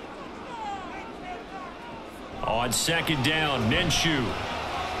 On second down, Minshew.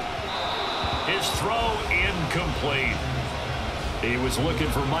 His throw incomplete. He was looking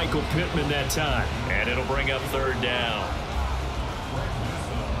for Michael Pittman that time, and it'll bring up third down.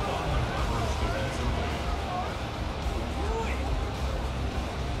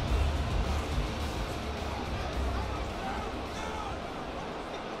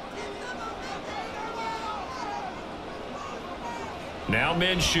 Now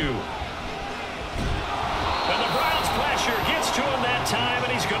Minshew. And the Browns pressure gets to him that time,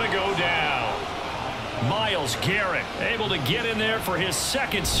 and he's going to go down. Myles Garrett able to get in there for his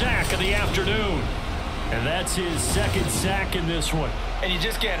second sack of the afternoon. And that's his second sack in this one. And you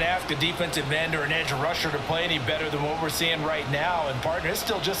just can't ask a defensive end or an edge rusher to play any better than what we're seeing right now. And, partner, it's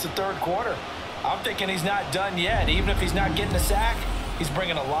still just the third quarter. I'm thinking he's not done yet. Even if he's not getting a sack, he's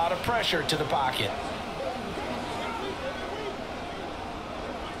bringing a lot of pressure to the pocket.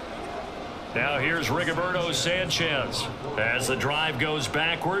 Now here's Rigoberto Sanchez as the drive goes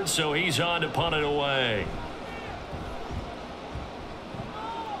backwards, so he's on to punt it away.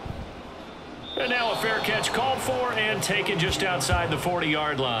 And now a fair catch called for and taken just outside the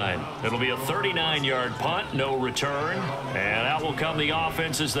 40-yard line. It'll be a 39-yard punt, no return, and out will come the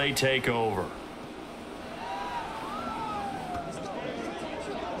offense as they take over.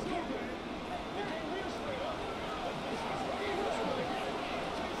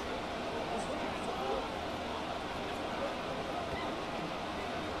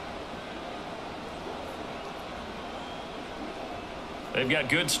 They've got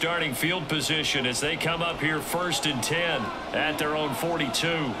good starting field position as they come up here 1st and 10 at their own 42.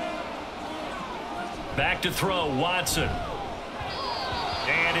 Back to throw, Watson.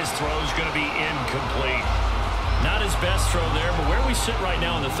 And his throw's going to be incomplete. Not his best throw there, but where we sit right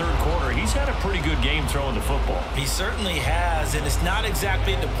now in the third quarter, he's had a pretty good game throwing the football. He certainly has, and it's not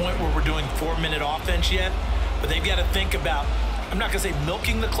exactly at the point where we're doing 4-minute offense yet, but they've got to think about, I'm not going to say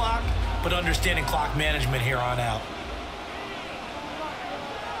milking the clock, but understanding clock management here on out.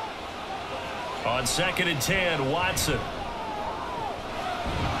 On 2nd and 10, Watson.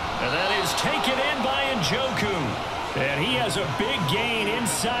 And that is taken in by Njoku. And he has a big gain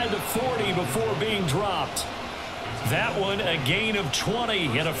inside the 40 before being dropped. That one a gain of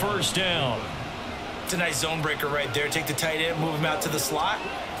 20 and a first down. It's a nice zone breaker right there. Take the tight end, move him out to the slot,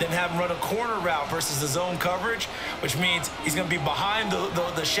 then have him run a corner route versus the zone coverage, which means he's going to be behind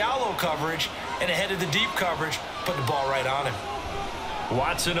the shallow coverage and ahead of the deep coverage, put the ball right on him.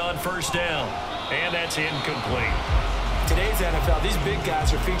 Watson on first down, and that's incomplete. Today's NFL, these big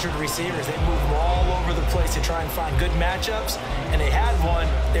guys are featured receivers. They move them all over the place to try and find good matchups, and they had one.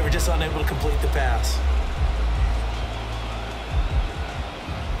 They were just unable to complete the pass.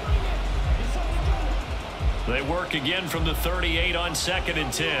 They work again from the 38 on 2nd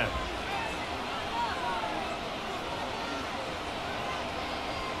and 10.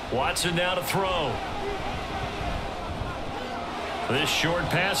 Watson now to throw. This short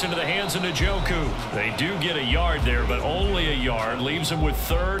pass into the hands of Njoku. They do get a yard there, but only a yard. Leaves them with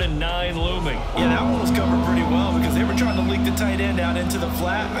 3rd and 9 looming. Yeah, that one was covered pretty well because they were trying to leak the tight end out into the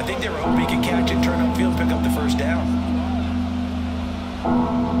flat. I think they were hoping he could catch it, turn upfield, pick up the first down.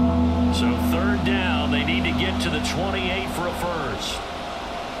 So 3rd down, they need to get to the 28 for a first.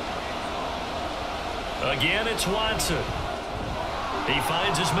 Again, it's Watson. He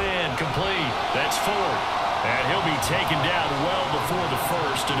finds his man, complete. That's Ford. And he'll be taken down well before the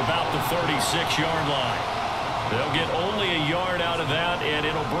first at about the 36-yard line. They'll get only a yard out of that, and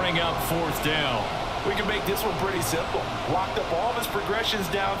it'll bring up 4th down. We can make this one pretty simple. Locked up all of his progressions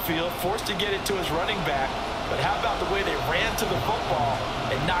downfield, forced to get it to his running back. But how about the way they ran to the football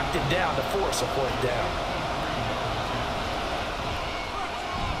and knocked it down to force a 4th down?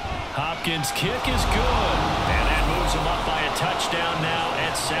 Hopkins' kick is good. And that moves him up by a touchdown now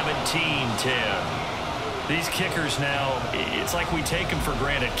at 17-10. These kickers now, it's like we take them for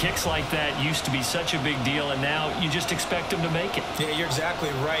granted. Kicks like that used to be such a big deal, and now you just expect them to make it. Yeah, you're exactly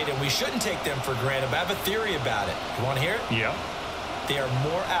right, and we shouldn't take them for granted, but I have a theory about it. You want to hear it? Yeah. They are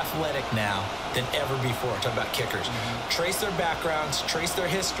more athletic now than ever before. Talk about kickers. Trace their backgrounds, trace their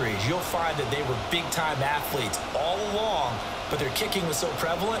histories. You'll find that they were big-time athletes all along, but their kicking was so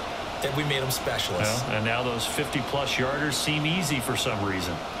prevalent that we made them specialists. Well, and now those 50-plus yarders seem easy for some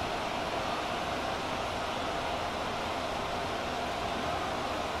reason.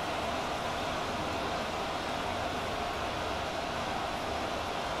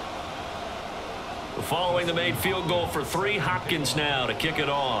 Following the made field goal for 3, Hopkins now to kick it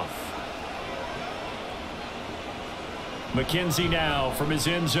off. McKenzie now from his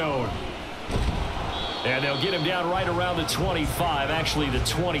end zone. And they'll get him down right around the 25, actually the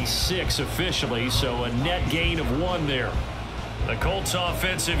 26 officially, so a net gain of 1 there. The Colts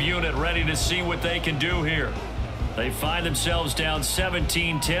offensive unit ready to see what they can do here. They find themselves down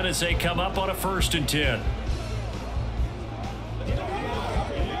 17-10 as they come up on a 1st and 10.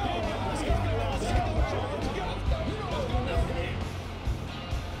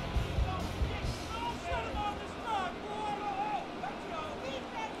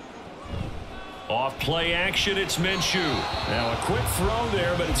 Off play action, it's Minshew. Now a quick throw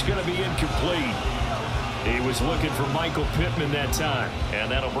there, but it's going to be incomplete. He was looking for Michael Pittman that time,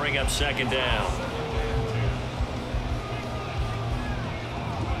 and that'll bring up 2nd down.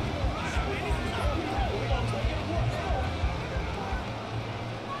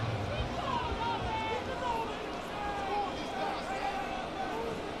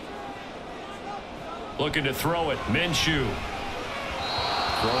 Looking to throw it, Minshew.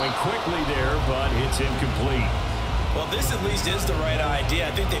 Throwing quickly there, but it's incomplete. Well, this at least is the right idea.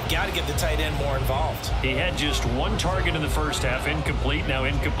 I think they've got to get the tight end more involved. He had just 1 target in the first half, incomplete. Now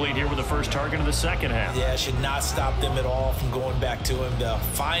incomplete here with the first target in the second half. Yeah, should not stop them at all from going back to him to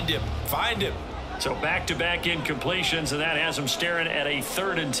find him. Find him. So back-to-back incompletions, and that has him staring at a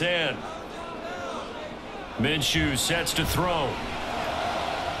 3rd and 10. Minshew sets to throw.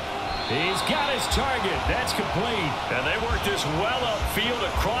 He's got his target. That's complete. And they work this well upfield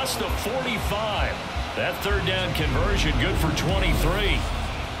across the 45. That 3rd down conversion good for 23.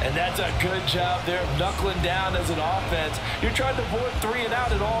 And that's a good job there of knuckling down as an offense. You're trying to avoid 3 and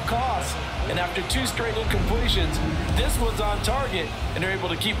out at all costs. And after 2 straight incompletions, this one's on target, and they're able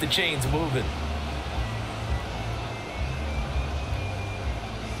to keep the chains moving.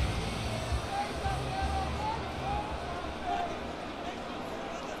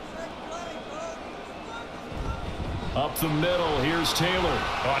 Up the middle, here's Taylor.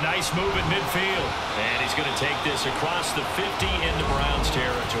 Oh, nice move in midfield. And he's going to take this across the 50 into Browns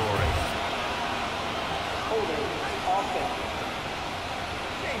territory. Holding offense.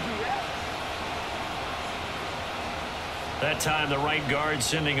 That time the right guard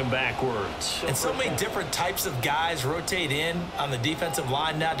sending him backwards. And so many different types of guys rotate in on the defensive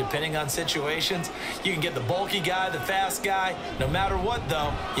line now depending on situations. You can get the bulky guy, the fast guy. No matter what,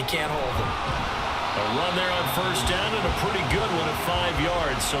 though, you can't hold them. A run there on first down and a pretty good one at 5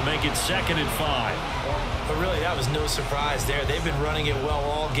 yards, so make it 2nd and 5. But really, that was no surprise there. They've been running it well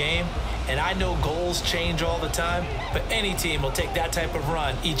all game. And I know goals change all the time, but any team will take that type of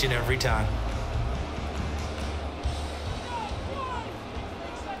run each and every time.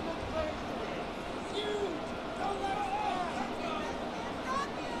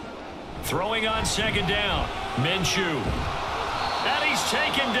 Throwing on 2nd down. Minshew. And he's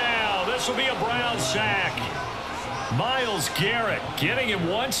taken down. This will be a Brown sack. Myles Garrett getting him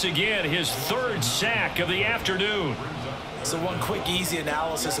once again his 3rd sack of the afternoon. So one quick, easy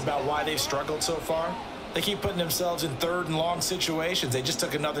analysis about why they've struggled so far. They keep putting themselves in 3rd and long situations. They just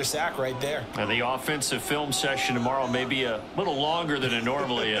took another sack right there. And the offensive film session tomorrow may be a little longer than it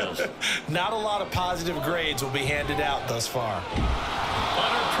normally is. Not a lot of positive grades will be handed out thus far.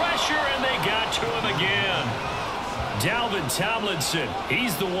 Under pressure, and they got to him again. Dalvin Tomlinson,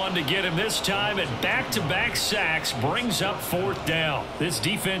 he's the one to get him this time, and back-to-back sacks brings up 4th down. This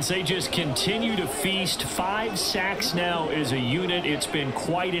defense, they just continue to feast. 5 sacks now as a unit. It's been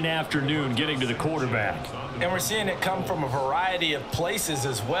quite an afternoon getting to the quarterback. And we're seeing it come from a variety of places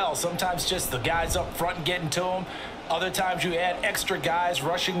as well. Sometimes just the guys up front getting to him. Other times you add extra guys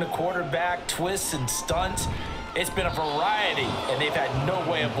rushing the quarterback, twists and stunts. It's been a variety, and they've had no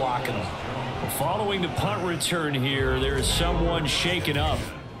way of blocking them. Following the punt return here, there is someone shaken up.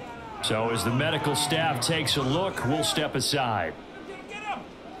 So as the medical staff takes a look, we'll step aside.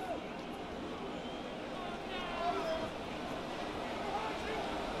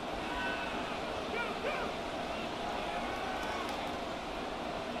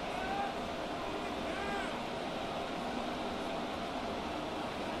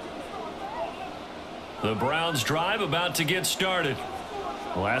 The Browns drive about to get started.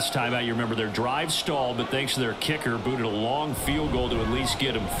 Last time out, you remember their drive stalled, but thanks to their kicker, booted a long field goal to at least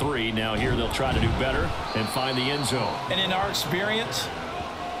get them 3. Now here they'll try to do better and find the end zone. And in our experience,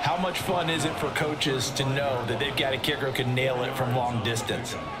 how much fun is it for coaches to know that they've got a kicker who can nail it from long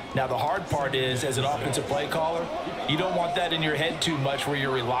distance? Now, the hard part is, as an offensive play caller, you don't want that in your head too much where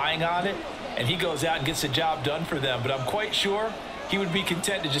you're relying on it, and he goes out and gets the job done for them. But I'm quite sure he would be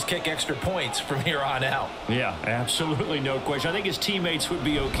content to just kick extra points from here on out. Yeah, absolutely no question. I think his teammates would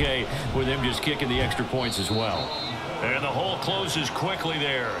be okay with him just kicking the extra points as well. And the hole closes quickly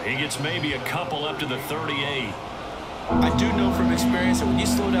there. He gets maybe a couple up to the 38. I do know from experience that when you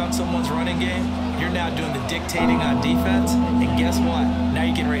slow down someone's running game, you're now doing the dictating on defense. And guess what? Now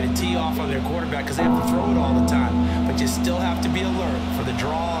you're getting ready to tee off on their quarterback because they have to throw it all the time. But you still have to be alert for the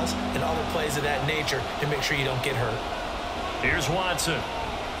draws and other plays of that nature to make sure you don't get hurt. Here's Watson.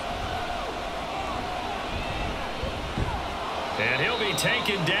 And he'll be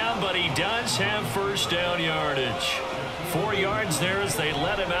taken down, but he does have first down yardage. 4 yards there as they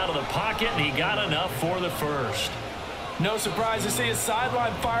let him out of the pocket, and he got enough for the first. No surprise to see his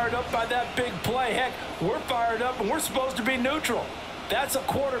sideline fired up by that big play. Heck, we're fired up, and we're supposed to be neutral. That's a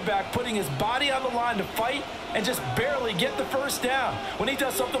quarterback putting his body on the line to fight and just barely get the first down. When he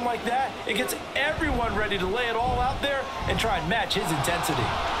does something like that, it gets everyone ready to lay it all out there and try and match his intensity.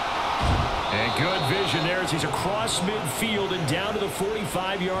 And good vision there as he's across midfield and down to the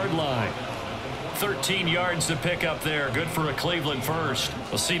 45-yard line. 13 yards to pick up there. Good for a Cleveland first.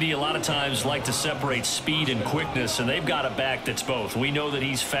 Well, CD, a lot of times like to separate speed and quickness, and they've got a back that's both. We know that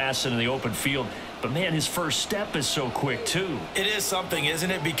he's fast in the open field, but, man, his first step is so quick, too. It is something, isn't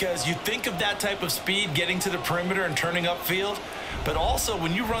it? Because you think of that type of speed getting to the perimeter and turning upfield, but also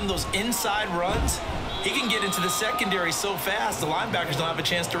when you run those inside runs, he can get into the secondary so fast the linebackers don't have a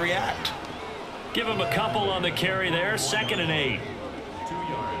chance to react. Give him a couple on the carry there. 2nd and 8. 2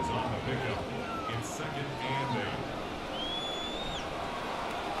 yards on the pickup. It's 2nd and 8.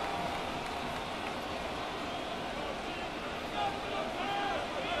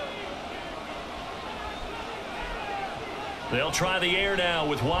 They'll try the air now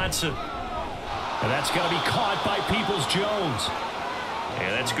with Watson. And that's going to be caught by Peoples-Jones.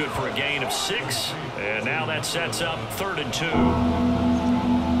 And that's good for a gain of 6. And now that sets up 3rd and 2.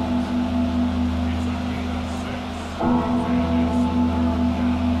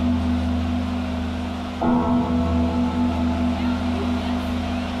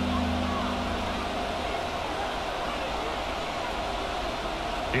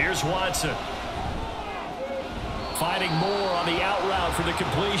 Here's Watson. Finding more on the out route for the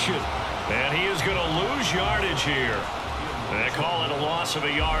completion. And he is going to lose yardage here. They call it a loss of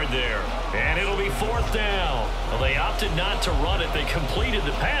a yard there. And it'll be 4th down. Well, they opted not to run it. They completed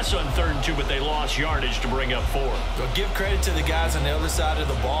the pass on 3rd and 2, but they lost yardage to bring up 4. Well, give credit to the guys on the other side of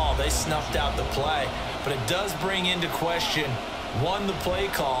the ball. They snuffed out the play. But it does bring into question, 1, the play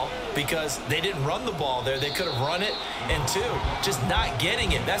call, because they didn't run the ball there. They could have run it. And 2, just not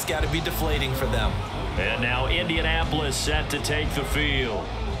getting it. That's got to be deflating for them. And now Indianapolis set to take the field.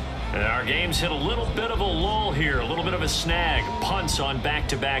 And our game's hit a little bit of a lull here, a little bit of a snag. Punts on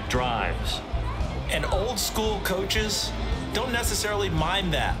back-to-back drives. And old school coaches don't necessarily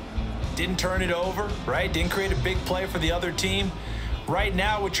mind that. Didn't turn it over, right? Didn't create a big play for the other team. Right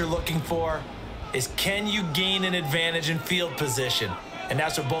now what you're looking for is, can you gain an advantage in field position? And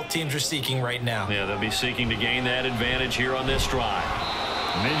that's what both teams are seeking right now. Yeah, they'll be seeking to gain that advantage here on this drive.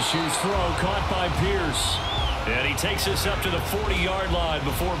 Minshew's throw caught by Pierce. And he takes us up to the 40-yard line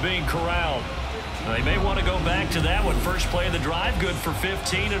before being corralled. Now, they may want to go back to that one. First play of the drive, good for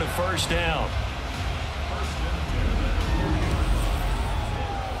 15 and a first down.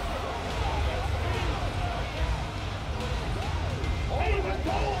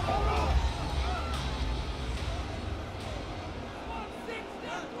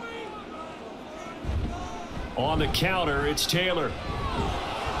 On the counter, it's Taylor.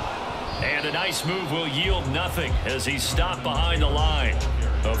 And a nice move will yield nothing as he's stopped behind the line.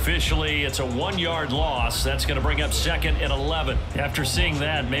 Officially, it's a 1-yard loss. That's going to bring up 2nd and 11. After seeing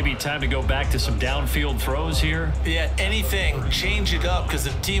that, maybe time to go back to some downfield throws here. Yeah, anything. Change it up, because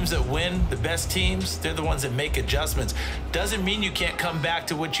the teams that win, the best teams, they're the ones that make adjustments. Doesn't mean you can't come back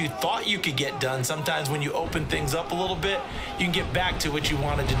to what you thought you could get done. Sometimes when you open things up a little bit, you can get back to what you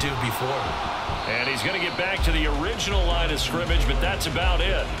wanted to do before. And he's going to get back to the original line of scrimmage, but that's about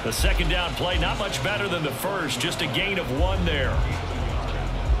it. The 2nd down play, not much better than the first, just a gain of 1 there.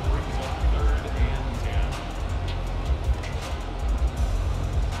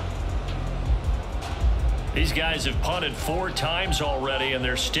 These guys have punted 4 times already, and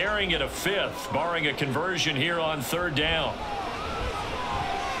they're staring at a 5th, barring a conversion here on 3rd down.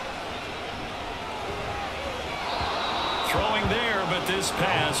 Throwing there, but this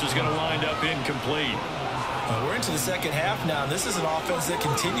pass is going to wind up incomplete. We're into the 2nd half now. This is an offense that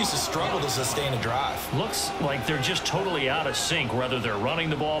continues to struggle to sustain a drive. Looks like they're just totally out of sync, whether they're running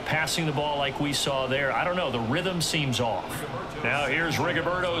the ball, passing the ball like we saw there. I don't know. The rhythm seems off. Now here's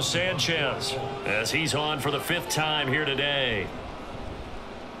Rigoberto Sanchez as he's on for the 5th time here today.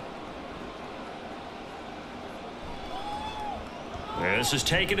 This is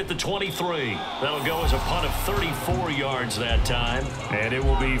taken at the 23. That'll go as a punt of 34 yards that time. And it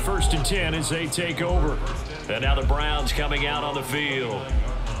will be 1st and 10 as they take over. And now the Browns coming out on the field.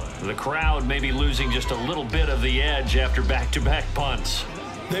 The crowd may be losing just a little bit of the edge after back-to-back punts.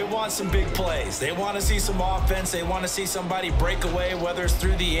 They want some big plays. They want to see some offense. They want to see somebody break away, whether it's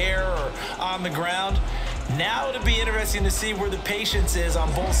through the air or on the ground. Now it'll be interesting to see where the patience is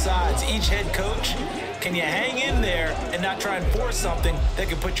on both sides. Each head coach, can you hang in there and not try and force something that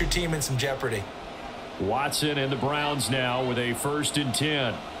could put your team in some jeopardy? Watson and the Browns now with a 1st and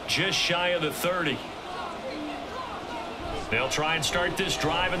 10. Just shy of the 30. They'll try and start this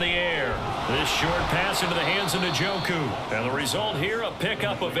drive in the air. This short pass into the hands of Njoku. And the result here, a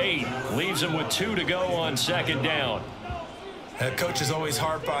pickup of 8. Leaves them with 2 to go on 2nd down. Coaches always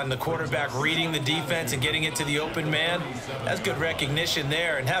harp on the quarterback reading the defense and getting it to the open man. That's good recognition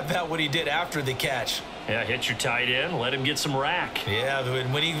there. And how about what he did after the catch? Yeah, hit your tight end, let him get some rack. Yeah,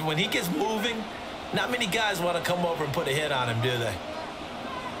 when he gets moving, not many guys want to come over and put a hit on him, do they?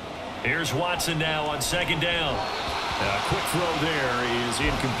 Here's Watson now on 2nd down. A quick throw there is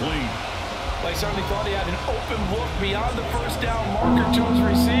incomplete. Well, he certainly thought he had an open look beyond the 1st down marker to his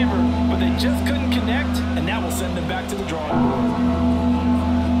receiver, but they just couldn't connect, and that will send them back to the drawing board.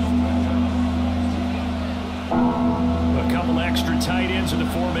 A couple extra tight ends in the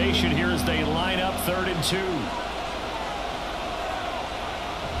formation here as they line up 3rd and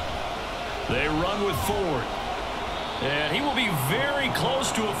 2. They run with Ford. And he will be very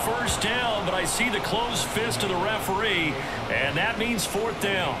close to a 1st down, but I see the closed fist of the referee, and that means 4th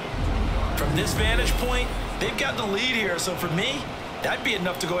down. From this vantage point, they've got the lead here, so for me, that'd be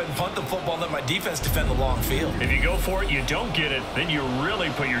enough to go ahead and punt the football and let my defense defend the long field. If you go for it, you don't get it, then you really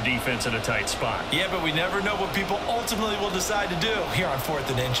put your defense in a tight spot. Yeah, but we never know what people ultimately will decide to do here on 4th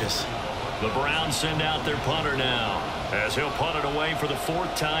and inches. The Browns send out their punter now, as he'll punt it away for the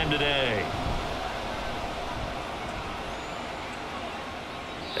 4th time today.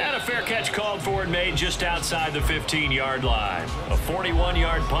 And a fair catch called for and made just outside the 15-yard line. A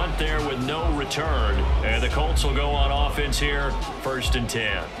 41-yard punt there with no return. And the Colts will go on offense here, 1st and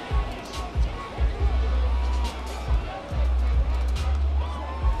 10.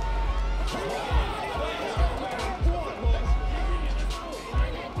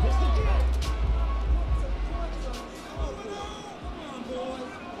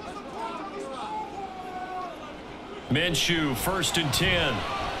 Minshew, 1st and 10.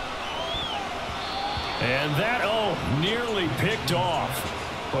 And that, nearly picked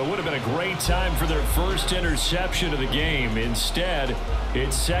off. Well, it would have been a great time for their first interception of the game. Instead,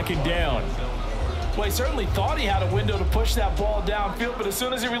 it's 2nd down. Well, he certainly thought he had a window to push that ball downfield, but as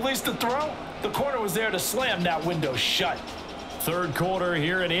soon as he released the throw, the corner was there to slam that window shut. 3rd quarter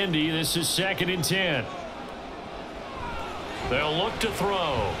here in Indy. This is 2nd and 10. They'll look to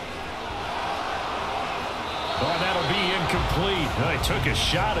throw. Oh, that'll be incomplete. He took a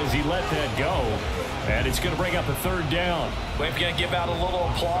shot as he let that go. And it's going to bring up a 3rd down. Well, if you're going to give out a little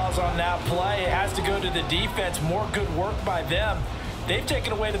applause on that play, it has to go to the defense. More good work by them. They've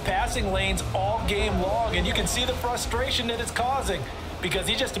taken away the passing lanes all game long, and you can see the frustration that it's causing because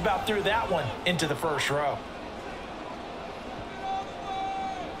he just about threw that one into the 1st row.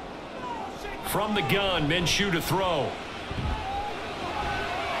 From the gun, Minshew to throw.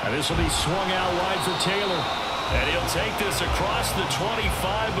 And this will be swung out wide for Taylor. And he'll take this across the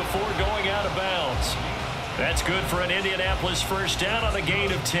 25 before going out of bounds. That's good for an Indianapolis 1st down on a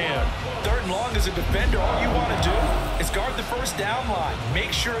gain of 10. 3rd and long as a defender, all you want to do is guard the 1st down line.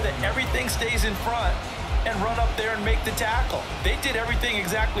 Make sure that everything stays in front and run up there and make the tackle. They did everything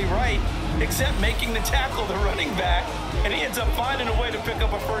exactly right except making the tackle the running back, and he ends up finding a way to pick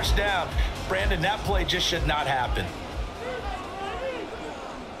up a 1st down. Brandon, that play just should not happen.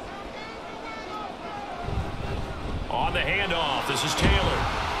 On the handoff, this is Taylor.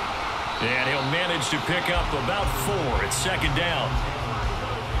 And he'll manage to pick up about 4. It's 2nd down.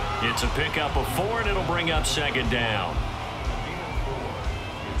 It's a pickup of 4, and it'll bring up 2nd down.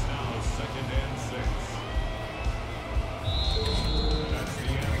 It's now 2nd and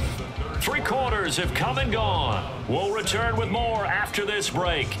 6. 3 quarters have come and gone. We'll return with more after this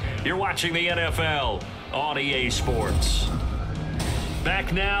break. You're watching the NFL on EA Sports.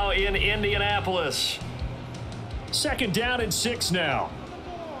 Back now in Indianapolis. 2nd down and 6 now.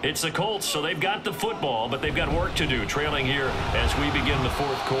 It's the Colts, so they've got the football, but they've got work to do, trailing here as we begin the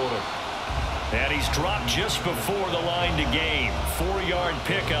 4th quarter. And he's dropped just before the line to gain. 4-yard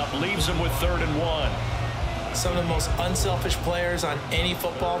pickup leaves him with 3rd and 1. Some of the most unselfish players on any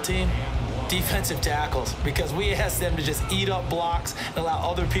football team, defensive tackles, because we ask them to just eat up blocks and allow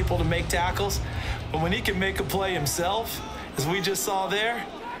other people to make tackles. But when he can make a play himself, as we just saw there,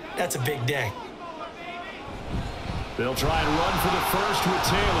 that's a big day. They'll try and run for the 1st with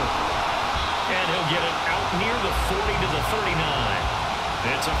Taylor. And he'll get it out near the 40 to the 39.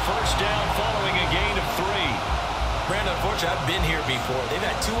 It's a 1st down following a gain of 3. Brandon, unfortunately, I've been here before. They've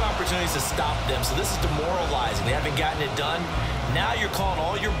had 2 opportunities to stop them, so this is demoralizing. They haven't gotten it done. Now you're calling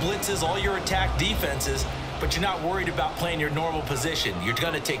all your blitzes, all your attack defenses, but you're not worried about playing your normal position. You're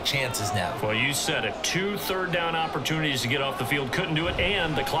going to take chances now. Well, you said it. 2 3rd down opportunities to get off the field. Couldn't do it,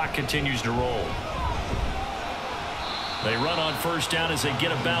 and the clock continues to roll. They run on 1st down as they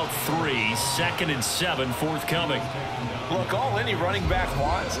get about 3. 2nd and 7 forthcoming. Look, all any running back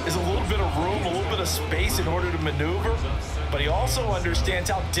wants is a little bit of room, a little bit of space in order to maneuver. But he also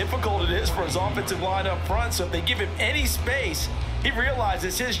understands how difficult it is for his offensive line up front. So if they give him any space, he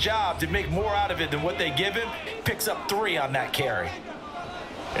realizes his job to make more out of it than what they give him. Picks up 3 on that carry.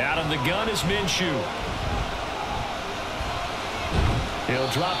 Out of the gun is Minshew. He'll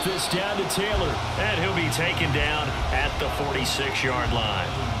drop this down to Taylor, and he'll be taken down at the 46-yard line.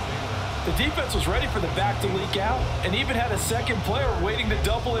 The defense was ready for the back to leak out and even had a 2nd player waiting to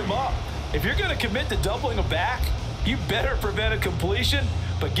double him up. If you're going to commit to doubling a back, you better prevent a completion,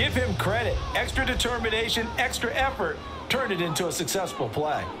 but give him credit. Extra determination, extra effort, turn it into a successful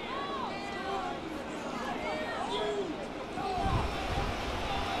play.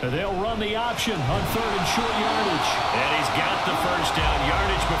 They'll run the option on 3rd and short yardage. And he's got the 1st down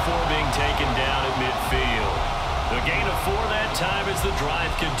yardage before being taken down at midfield. The gain of 4 that time as the drive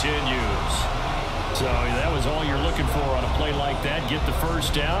continues. So that was all you're looking for on a play like that. Get the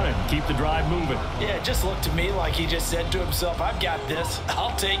 1st down and keep the drive moving. Yeah, it just looked to me like he just said to himself, I've got this.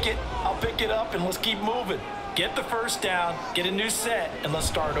 I'll take it. I'll pick it up, and let's keep moving. Get the 1st down, get a new set, and let's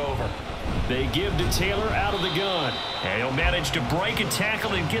start over. They give to Taylor out of the gun. And he'll manage to break a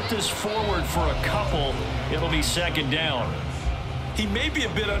tackle and get this forward for a couple. It'll be 2nd down. He may be a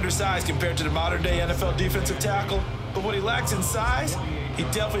bit undersized compared to the modern-day NFL defensive tackle, but what he lacks in size, He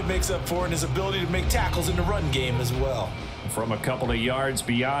definitely makes up for it in his ability to make tackles in the run game as well. From a couple of yards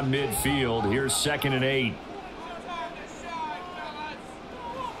beyond midfield, here's 2nd and 8.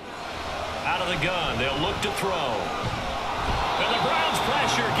 Out of the gun, they'll look to throw. And the Browns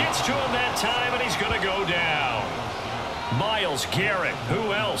pressure gets to him that time, and he's going to go down. Myles Garrett,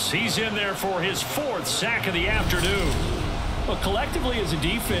 who else? He's in there for his 4th sack of the afternoon. Well, collectively as a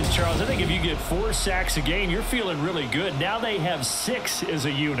defense, Charles, I think if you get 4 sacks a game, you're feeling really good. Now they have 6 as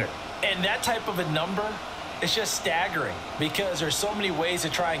a unit. And that type of a number, it's just staggering because there's so many ways to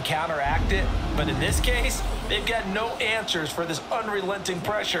try and counteract it. But in this case, they've got no answers for this unrelenting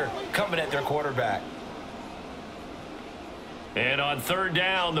pressure coming at their quarterback. And on 3rd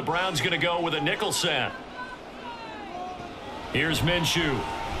down, the Browns going to go with a nickel set. Here's Minshew.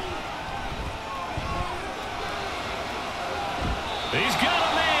 He's got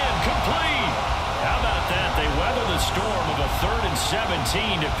a man complete. How about that? They weather the storm of a 3rd and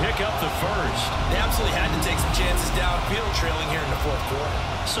 17 to pick up the first. They absolutely had to take some chances downfield trailing here in the 4th quarter.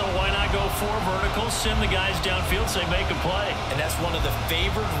 So why not go 4 verticals, send the guys downfield, say make a play? And that's one of the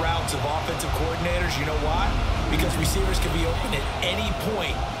favored routes of offensive coordinators. You know why? Because receivers can be open at any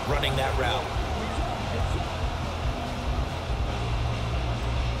point running that route.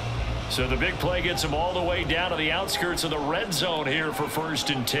 So the big play gets them all the way down to the outskirts of the red zone here for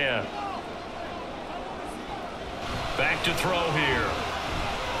 1st and 10. Back to throw here.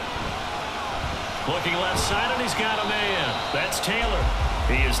 Looking left side, and he's got a man. That's Taylor.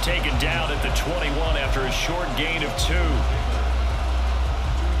 He is taken down at the 21 after a short gain of 2.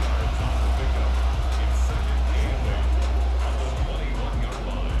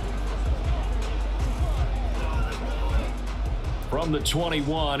 From the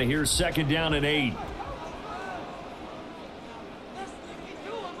 21, here's 2nd down and 8.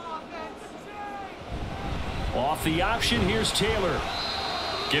 Off the option, here's Taylor.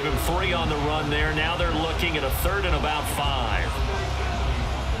 Give him 3 on the run there. Now they're looking at a 3rd and about 5.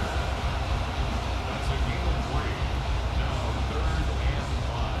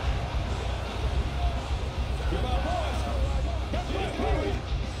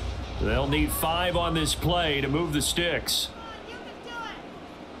 They'll need 5 on this play to move the sticks.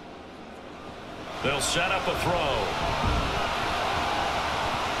 They'll set up a throw.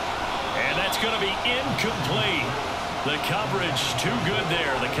 And that's going to be incomplete. The coverage too good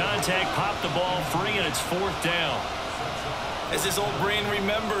there. The contact popped the ball free, and it's 4th down. As this old brain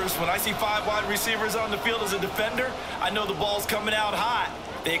remembers, when I see 5 wide receivers on the field as a defender, I know the ball's coming out hot.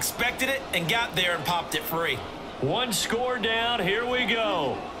 They expected it and got there and popped it free. 1 score down. Here we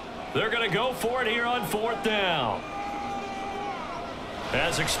go. They're going to go for it here on 4th down.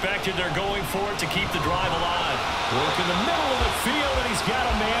 As expected, they're going for it to keep the drive alive. Work in the middle of the field, and he's got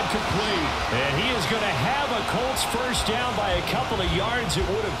a man complete. And he is going to have a Colts 1st down by a couple of yards, it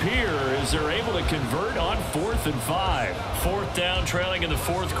would appear, as they're able to convert on 4th and 5. 4th down, trailing in the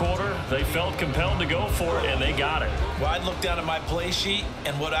 4th quarter. They felt compelled to go for it, and they got it. Well, I'd look down at my play sheet,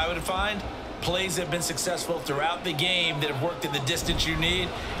 and what I would find, plays that have been successful throughout the game that have worked in the distance you need,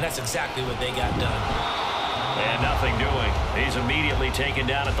 and that's exactly what they got done. And nothing doing. He's immediately taken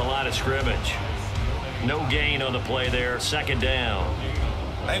down at the line of scrimmage. No gain on the play there. 2nd down.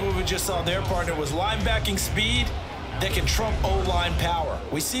 I think what we just saw there, partner, was linebacking speed that can trump O-line power.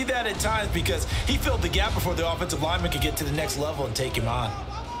 We see that at times because he filled the gap before the offensive lineman could get to the next level and take him on.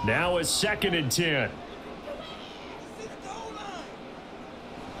 Now it's 2nd and 10.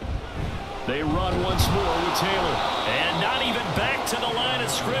 They run once more with Taylor. And not even back to the line of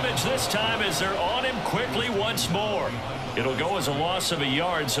scrimmage this time as they're on him quickly once more. It'll go as a loss of a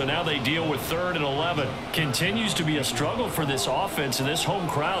yard, so now they deal with 3rd and 11. Continues to be a struggle for this offense and this home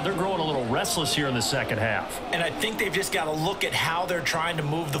crowd. They're growing a little restless here in the 2nd half. And I think they've just got to look at how they're trying to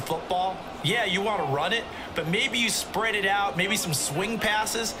move the football. Yeah, you want to run it, but maybe you spread it out, maybe some swing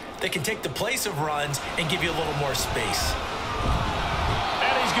passes that can take the place of runs and give you a little more space.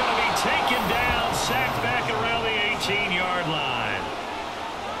 And he's going to be taken down, sacked back around the 18-yard line.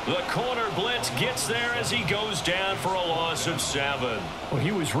 The corner blitz gets there as he goes down for a loss of 7. Well,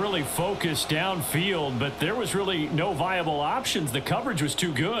 he was really focused downfield, but there was really no viable options. The coverage was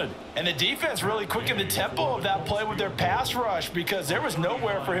too good. And the defense really quickened the tempo of that play with their pass rush because there was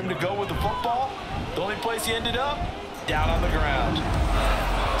nowhere for him to go with the football. The only place he ended up, down on the ground.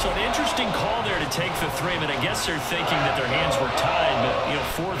 So an interesting call there to take the 3. I mean, I guess they're thinking that their hands were tied, but,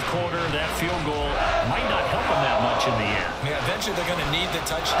 4th quarter, that field goal might not help them that much in the end. Yeah, eventually they're going to need the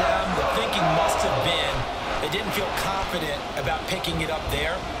touchdown. The thinking must have been they didn't feel confident about picking it up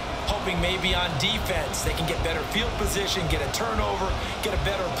there, hoping maybe on defense they can get better field position, get a turnover, get a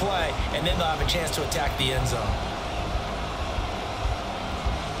better play, and then they'll have a chance to attack the end zone.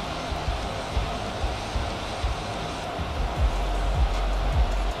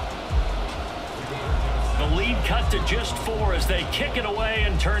 cut to just 4 as they kick it away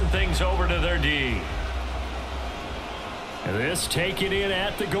and turn things over to their D. And this taken in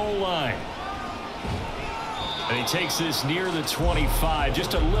at the goal line. And he takes this near the 25.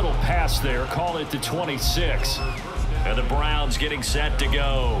 Just a little pass there. Call it the 26. And the Browns getting set to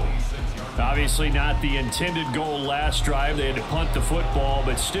go. Obviously not the intended goal last drive. They had to punt the football,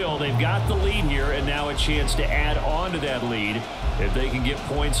 but still they've got the lead here and now a chance to add on to that lead if they can get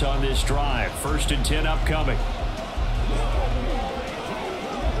points on this drive. 1st and 10 upcoming.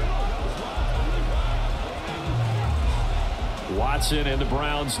 Watson and the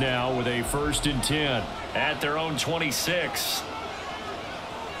Browns now with a 1st and 10 at their own 26.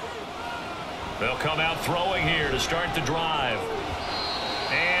 They'll come out throwing here to start the drive.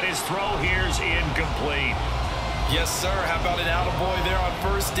 And his throw here's incomplete. Yes, sir. How about an attaboy there on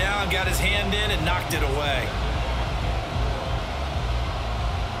 1st down? Got his hand in and knocked it away.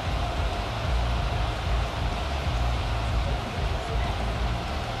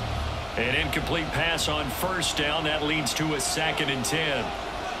 An incomplete pass on 1st down. That leads to a 2nd and 10.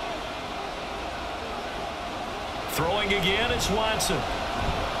 Throwing again, it's Watson.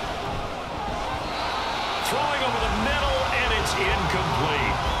 Throwing over the middle, and it's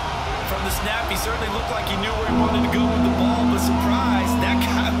incomplete. From the snap, he certainly looked like he knew where he wanted to go with the ball, but surprise, that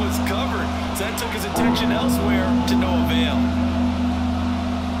guy was covered. So that took his attention elsewhere to no avail.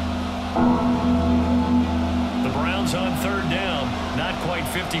 The Browns on 3rd down. Not quite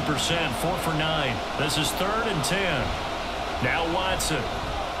 50%. 4 for 9. This is 3rd and 10. Now Watson.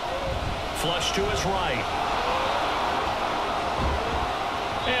 Flush to his right.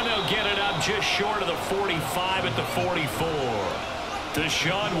 And they'll get it up just short of the 45 at the 44.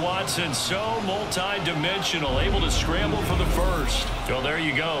 Deshaun Watson, so multi-dimensional, able to scramble for the 1st. Well, there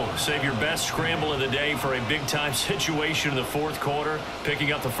you go. Save your best scramble of the day for a big-time situation in the 4th quarter,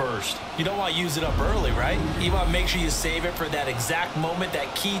 picking up the 1st. You don't want to use it up early, right? You want to make sure you save it for that exact moment,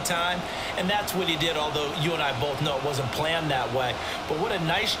 that key time, and that's what he did, although you and I both know it wasn't planned that way. But what a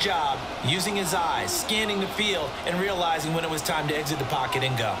nice job using his eyes, scanning the field, and realizing when it was time to exit the pocket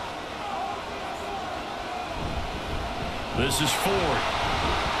and go. This is Ford.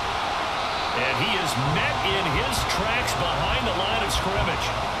 And he is met in his tracks behind the line of scrimmage.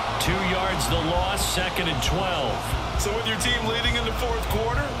 2 yards the loss, 2nd and 12. So with your team leading in the 4th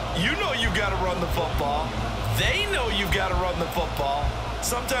quarter, you know you've got to run the football. They know you've got to run the football.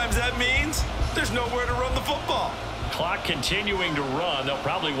 Sometimes that means there's nowhere to run the football. Clock continuing to run. They'll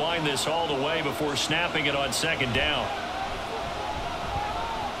probably wind this all the way before snapping it on 2nd down.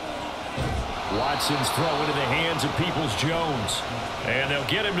 Watson's throw into the hands of Peoples-Jones. And they'll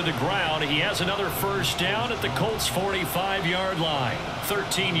get him to the ground. He has another 1st down at the Colts' 45-yard line.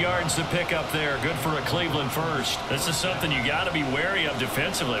 13 yards to pick up there. Good for a Cleveland 1st. This is something you got to be wary of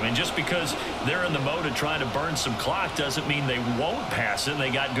defensively. I mean, just because they're in the mode of trying to burn some clock doesn't mean they won't pass it. And they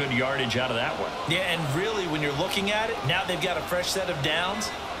got good yardage out of that one. Yeah, and really, when you're looking at it, now they've got a fresh set of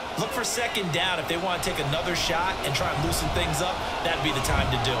downs. Look for 2nd down. If they want to take another shot and try and loosen things up, that'd be the time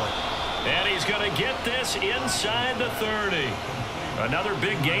to do it. And he's going to get this inside the 30. Another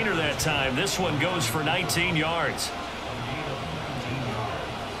big gainer that time. This one goes for 19 yards.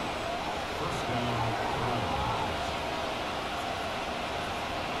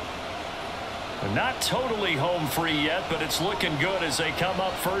 Not totally home free yet, but it's looking good as they come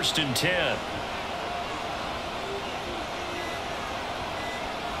up 1st and 10.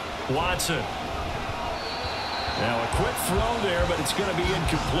 Watson. Now a quick throw there, but it's going to be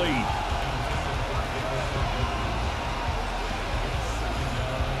incomplete.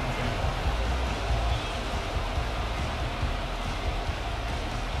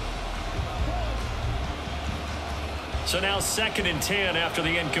 So now 2nd and 10 after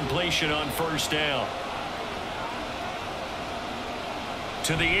the incompletion on 1st down.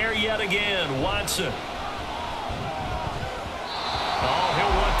 To the air yet again, Watson. Oh,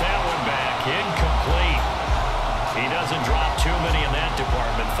 he'll want that one back. Incomplete. He doesn't drop too many in that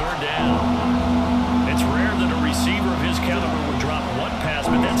department. 3rd down. It's rare that a receiver of his caliber would drop one pass,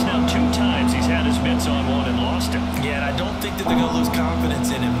 but that's now 2 times he's had his mitts on one and lost it. Yeah, and I don't think that they're going to lose confidence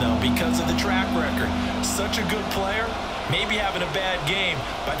in him, though, because of the track record. Such a good player, maybe having a bad game,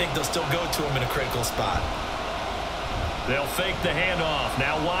 but I think they'll still go to him in a critical spot. They'll fake the handoff.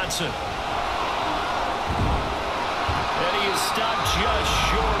 Now Watson. And he is stopped just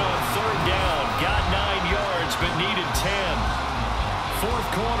short on 3rd down. Got 9 yards, but needed 10.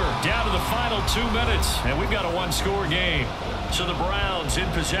 4th quarter, down to the final 2 minutes, and we've got a 1-score game. So the Browns in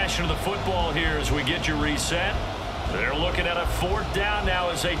possession of the football here as we get you reset. They're looking at a 4th down now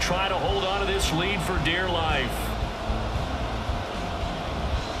as they try to hold on to this lead for dear life.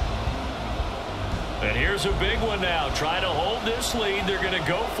 And here's a big one now. Trying to hold this lead. They're going to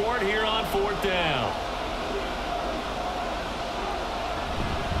go for it here on 4th down.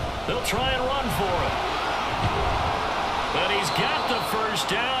 They'll try and run for it. But he's got the first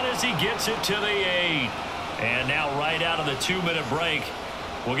down as he gets it to the 8. And now right out of the 2-minute break,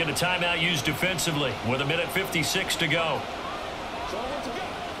 we'll get a timeout used defensively with 1:56 to go.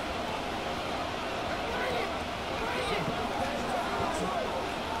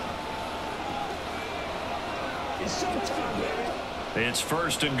 It's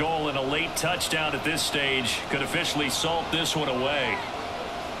 1st and goal, and a late touchdown at this stage could officially salt this one away.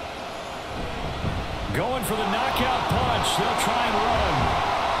 Going for the knockout punch. They'll try and run.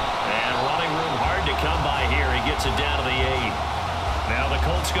 And running room hard to come by here. He gets it down to the 8. Now the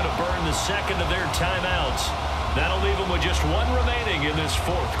Colts going to burn the second of their timeouts. That'll leave them with just one remaining in this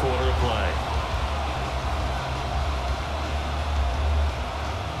 4th quarter of play.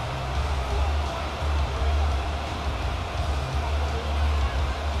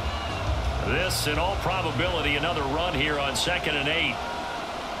 This, in all probability, another run here on 2nd and 8.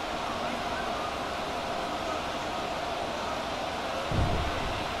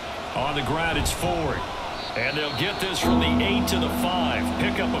 On the ground, it's Ford. And they'll get this from the 8 to the 5.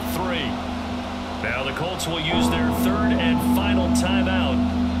 Pickup of 3. Now the Colts will use their 3rd and final timeout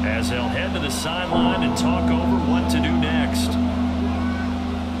as they'll head to the sideline and talk over what to do next.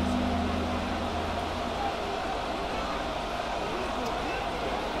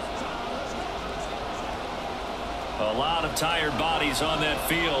 A lot of tired bodies on that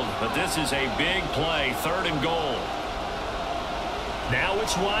field, but this is a big play. 3rd and goal. Now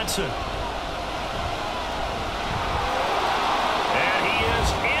it's Watson. And he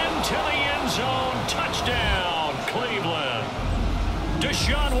is into the end zone. Touchdown, Cleveland.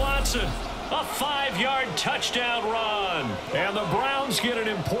 Deshaun Watson, a 5-yard touchdown run. And the Browns get an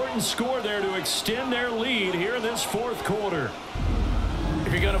important score there to extend their lead here in this 4th quarter.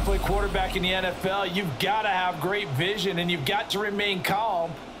 If you're going to play quarterback in the NFL, you've got to have great vision, and you've got to remain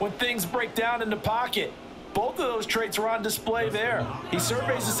calm when things break down in the pocket. Both of those traits were on display there. He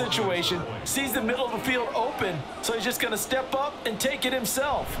surveys the situation, sees the middle of the field open, so he's just going to step up and take it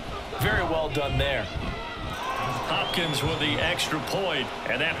himself. Very well done there. Hopkins with the extra point,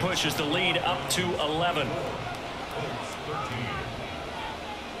 and that pushes the lead up to 11.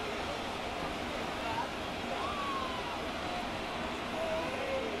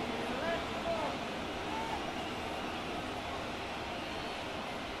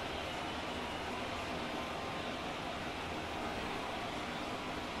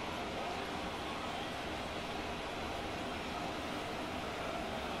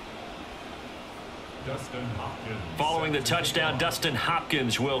 Following the touchdown, Dustin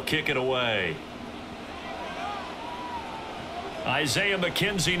Hopkins will kick it away. Isaiah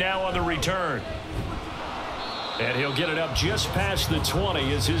McKenzie now on the return. And he'll get it up just past the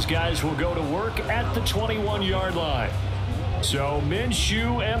 20 as his guys will go to work at the 21-yard line. So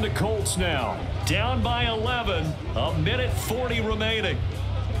Minshew and the Colts now down by 11, 1:40 remaining.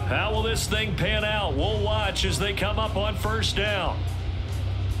 How will this thing pan out? We'll watch as they come up on 1st down.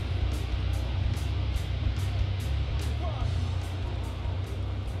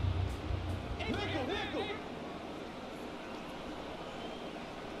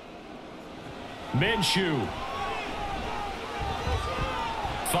 Minshew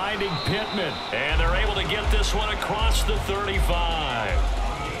finding Pittman, and they're able to get this one across the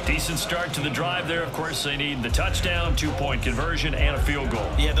 35. Decent start to the drive there. Of course, they need the touchdown, 2-point conversion, and a field goal.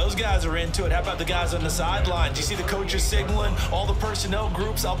 Yeah, those guys are into it. How about the guys on the sidelines? You see the coaches signaling, all the personnel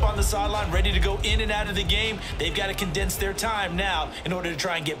groups up on the sideline ready to go in and out of the game. They've got to condense their time now in order to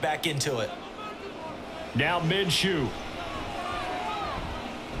try and get back into it. Now Minshew.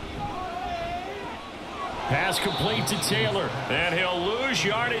 Pass complete to Taylor, and he'll lose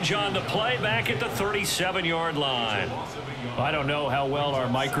yardage on the play back at the 37-yard line. I don't know how well our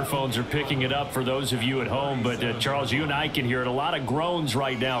microphones are picking it up for those of you at home, but Charles, you and I can hear it. A lot of groans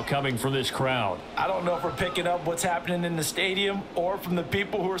right now coming from this crowd. I don't know if we're picking up what's happening in the stadium or from the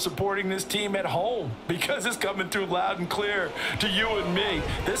people who are supporting this team at home, because it's coming through loud and clear to you and me.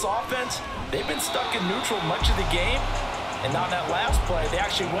 This offense, they've been stuck in neutral much of the game, and on that last play, they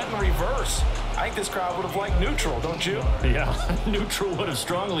actually went in reverse. I think this crowd would have liked neutral, don't you? Yeah, neutral would have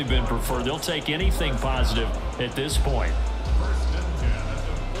strongly been preferred. They'll take anything positive at this point.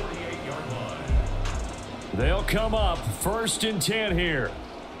 They'll come up 1st and 10 here.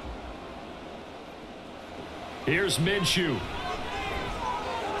 Here's Minshew.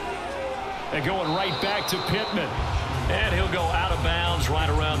 And going right back to Pittman. And he'll go out of bounds right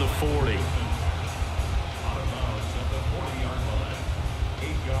around the 40.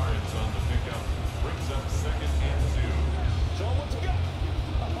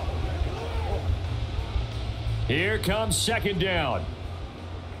 Here comes second down.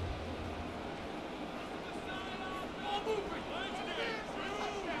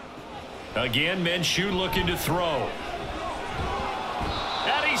 Again, Minshew looking to throw.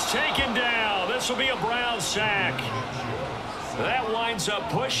 And he's taken down. This will be a Brown sack. That winds up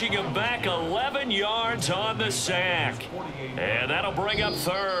pushing him back 11 yards on the sack. And that'll bring up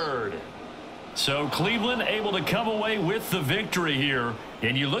third. So Cleveland able to come away with the victory here.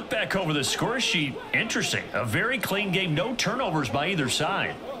 And you look back over the score sheet, interesting. A very clean game, no turnovers by either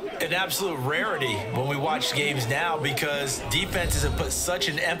side. An absolute rarity when we watch games now because defenses have put such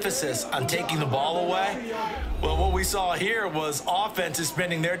an emphasis on taking the ball away. Well, what we saw here was offenses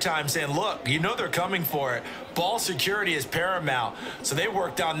spending their time saying, look, you know they're coming for it. Ball security is paramount. So they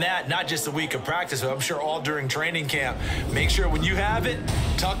worked on that, not just a week of practice, but I'm sure all during training camp. Make sure when you have it,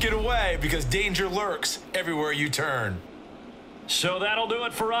 tuck it away because danger lurks everywhere you turn. So that'll do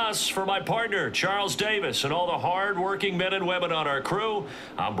it for us. For my partner, Charles Davis, and all the hard-working men and women on our crew,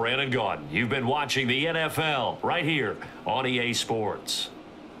 I'm Brandon Gaudin. You've been watching the NFL right here on EA Sports.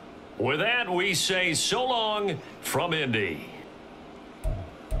 With that, we say so long from Indy.